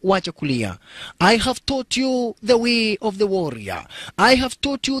hivyo wacha kulia. I have taught you the way of the warrior. I have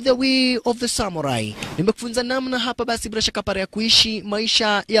taught you the way of the samurai. Nimekufunza namna hapa basi bila shaka pale ya kuishi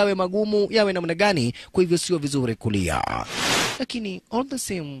maisha yawe magumu, yawe namna gani. Kwa hivyo sio vizuri kulia. Lakini all the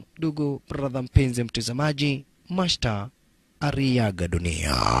same, ndugu brother mpenzi mtazamaji, master aliaga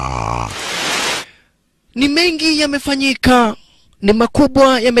dunia. Ni mengi yamefanyika, ni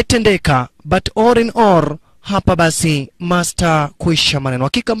makubwa yametendeka, but all in all hapa basi master kuisha maneno.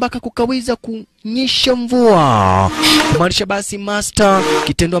 Hakika mpaka kukawiza kunyesha mvua. Kumaanisha basi master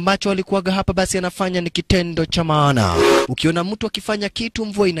kitendo ambacho alikuwaga hapa basi anafanya ni kitendo cha maana. Ukiona mtu akifanya kitu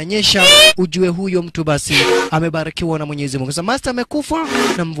mvua inanyesha, ujue huyo mtu basi amebarikiwa na Mwenyezi Mungu. Sasa master amekufa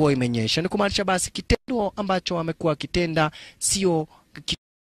na mvua imenyesha. Ni kumaanisha basi kitendo ambacho amekuwa kitenda sio